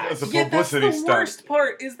class. It's a Yeah, that's publicity the stunt. worst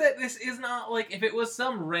part, is that this is not like, if it was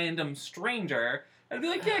some random stranger, I'd be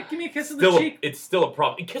like, yeah, give me a kiss on the Still, cheek. it's still a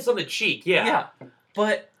problem. Kiss on the cheek, yeah. Yeah.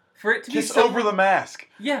 But for it to Kiss be someone, over the mask.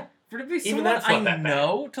 Yeah, for it to be Even someone that's not I that bad.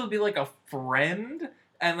 know, to be like a friend,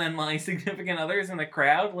 and then my significant others in the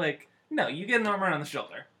crowd, like, no, you get an arm around the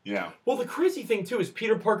shoulder. Yeah. Well, the crazy thing too is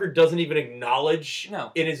Peter Parker doesn't even acknowledge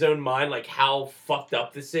No. in his own mind like how fucked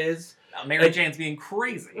up this is. Mary Like- Jane's being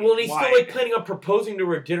crazy. Well, and he's Why? still like planning on proposing to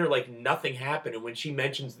her at dinner like nothing happened, and when she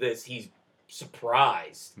mentions this, he's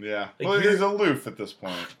surprised. Yeah. Like, Well, you're- he's aloof at this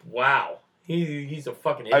point. Wow, he's a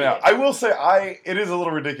fucking I idiot. know. I will say, it is a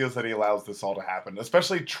little ridiculous that he allows this all to happen,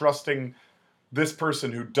 especially trusting this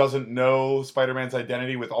person who doesn't know Spider-Man's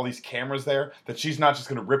identity with all these cameras there, that she's not just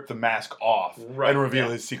going to rip the mask off Right, and reveal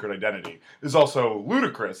yeah. his secret identity. Is also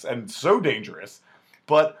ludicrous and so dangerous.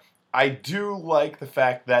 But I do like the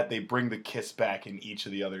fact that they bring the kiss back in each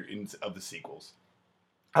of the other of the sequels.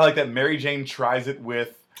 I like that Mary Jane tries it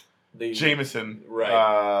with The- Jameson,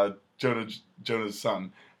 Right. Jonah's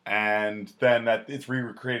son, and then that it's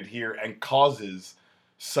recreated here and causes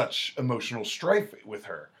such emotional strife with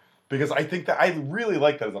her, because I think that I really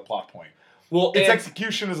like that as a plot point. Well, Its and-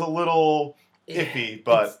 execution is a little iffy,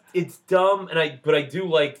 but it's dumb, and I do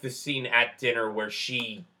like the scene at dinner where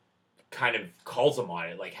she kind of calls him on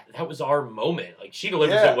it. Like, that was our moment. Like, she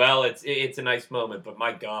delivers Yeah. it well. It's a nice moment, but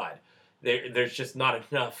my God, there's just not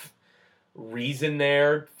enough reason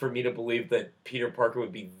there for me to believe that Peter Parker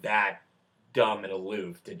would be that dumb and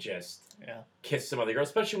aloof to just kiss some other girl,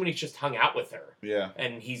 especially when he's just hung out with her. yeah.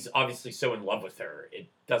 And he's obviously so in love with her. It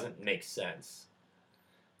doesn't make sense.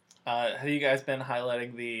 Have you guys been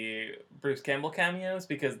highlighting the Bruce Campbell cameos?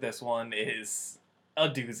 Because this one is a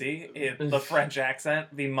doozy. The French accent,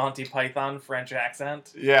 the Monty Python French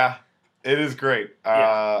accent. Yeah, it is great.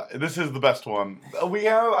 This is the best one. I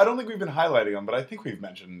don't think we've been highlighting them, but I think we've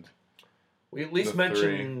mentioned. We at least The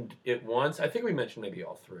mentioned it once. I think we mentioned maybe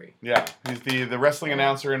all three. Yeah, he's the wrestling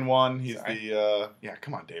announcer in one. He's Sorry. yeah.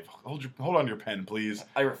 Come on, Dave. Hold on to your pen, please.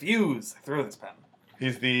 I refuse. I throw this pen.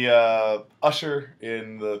 He's the usher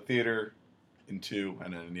in the theater in 2,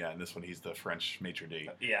 and then in this one he's the French maitre d'.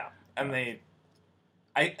 Yeah, and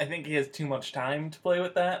I think he has too much time to play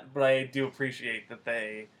with that, but I do appreciate that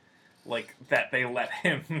they let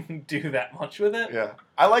him do that much with it. Yeah,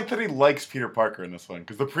 I like that he likes Peter Parker in this one,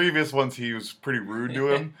 because the previous ones he was pretty rude to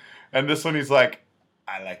him, and this one he's like,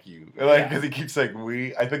 I like you, like, because he keeps saying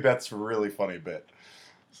we. I think that's a really funny bit.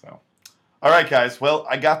 So, all right, guys. Well,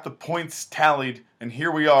 I got the points tallied, and here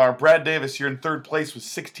we are. Brad Davis, you're in third place with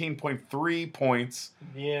 16.3 points.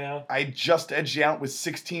 Yeah. I just edged you out with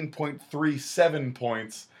 16.37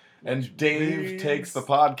 points. And Dave Jeez. takes the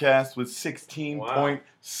podcast with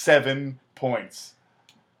 16.7 points.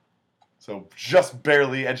 So just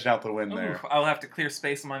barely edging out the win there. Ooh, I'll have to clear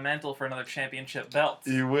space on my mantle for another championship belt.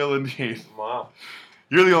 You will indeed. Wow.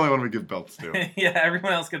 You're the only one we give belts to. Yeah,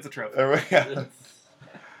 everyone else gets a trophy. Yeah.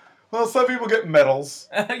 Well, some people get medals.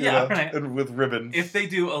 Yeah, right. And with ribbons. If they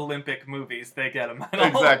do Olympic movies, they get a medal.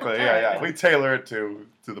 Exactly. Yeah. We tailor it to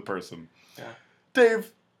the person. Yeah.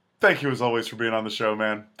 Dave, thank you as always for being on the show,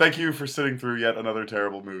 man. Thank you for sitting through yet another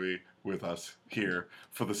terrible movie with us here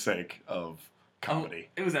for the sake of comedy.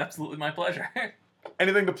 It was absolutely my pleasure.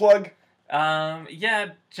 Anything to plug? Yeah,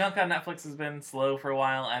 junk on Netflix has been slow for a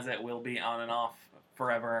while, as it will be on and off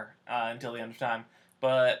forever until the end of time.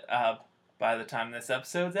 But by the time this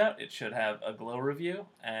episode's out, it should have a Glow review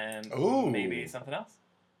and maybe something else.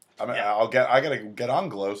 I Yeah. gotta get on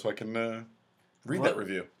Glow so I can read Glow- that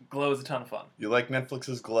review. Glow is a ton of fun. You like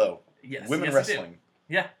Netflix's Glow? Yes, Women yes, I do. wrestling.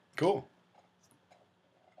 Yeah. Cool.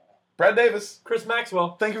 Brad Davis, Chris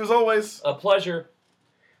Maxwell, thank you as always. a pleasure.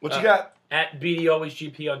 What you got? At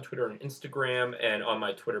BDAlwaysGP on Twitter and Instagram, and on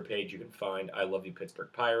my Twitter page you can find I Love You Pittsburgh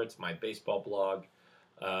Pirates, my baseball blog.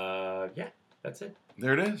 Yeah, that's it.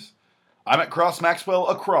 There it is. I'm at Cross Maxwell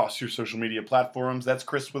across your social media platforms. That's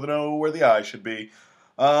Chris with an O where the I should be.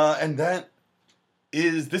 And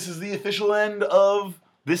this is the official end of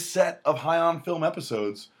this set of High on Film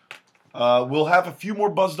episodes. We'll have a few more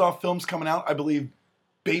buzzed off films coming out. I believe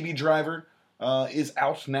Baby Driver is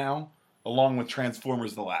out now, along with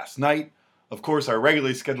Transformers The Last Night. Of course, our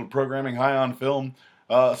regularly scheduled programming, High on Film,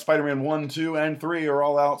 Spider-Man 1, 2, and 3 are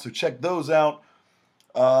all out, so check those out.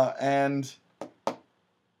 And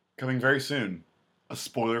coming very soon, a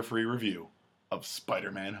spoiler-free review of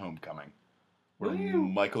Spider-Man Homecoming, where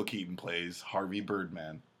Michael Keaton plays Harvey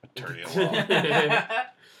Birdman, attorney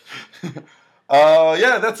at law.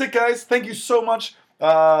 Yeah, that's it, guys. Thank you so much.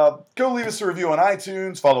 Go leave us a review on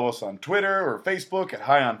iTunes. Follow us on Twitter or Facebook at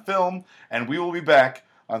High on Film. And we will be back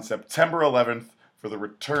on September 11th for the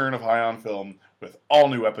return of High on Film with all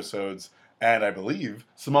new episodes. And I believe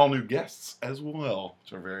some all new guests as well,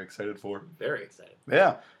 which we're very excited for. Very excited.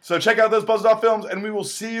 Yeah. So check out those buzzed off films, and we will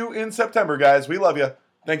see you in September, guys. We love you.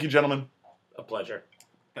 Thank you, gentlemen. A pleasure.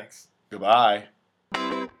 Thanks. Goodbye.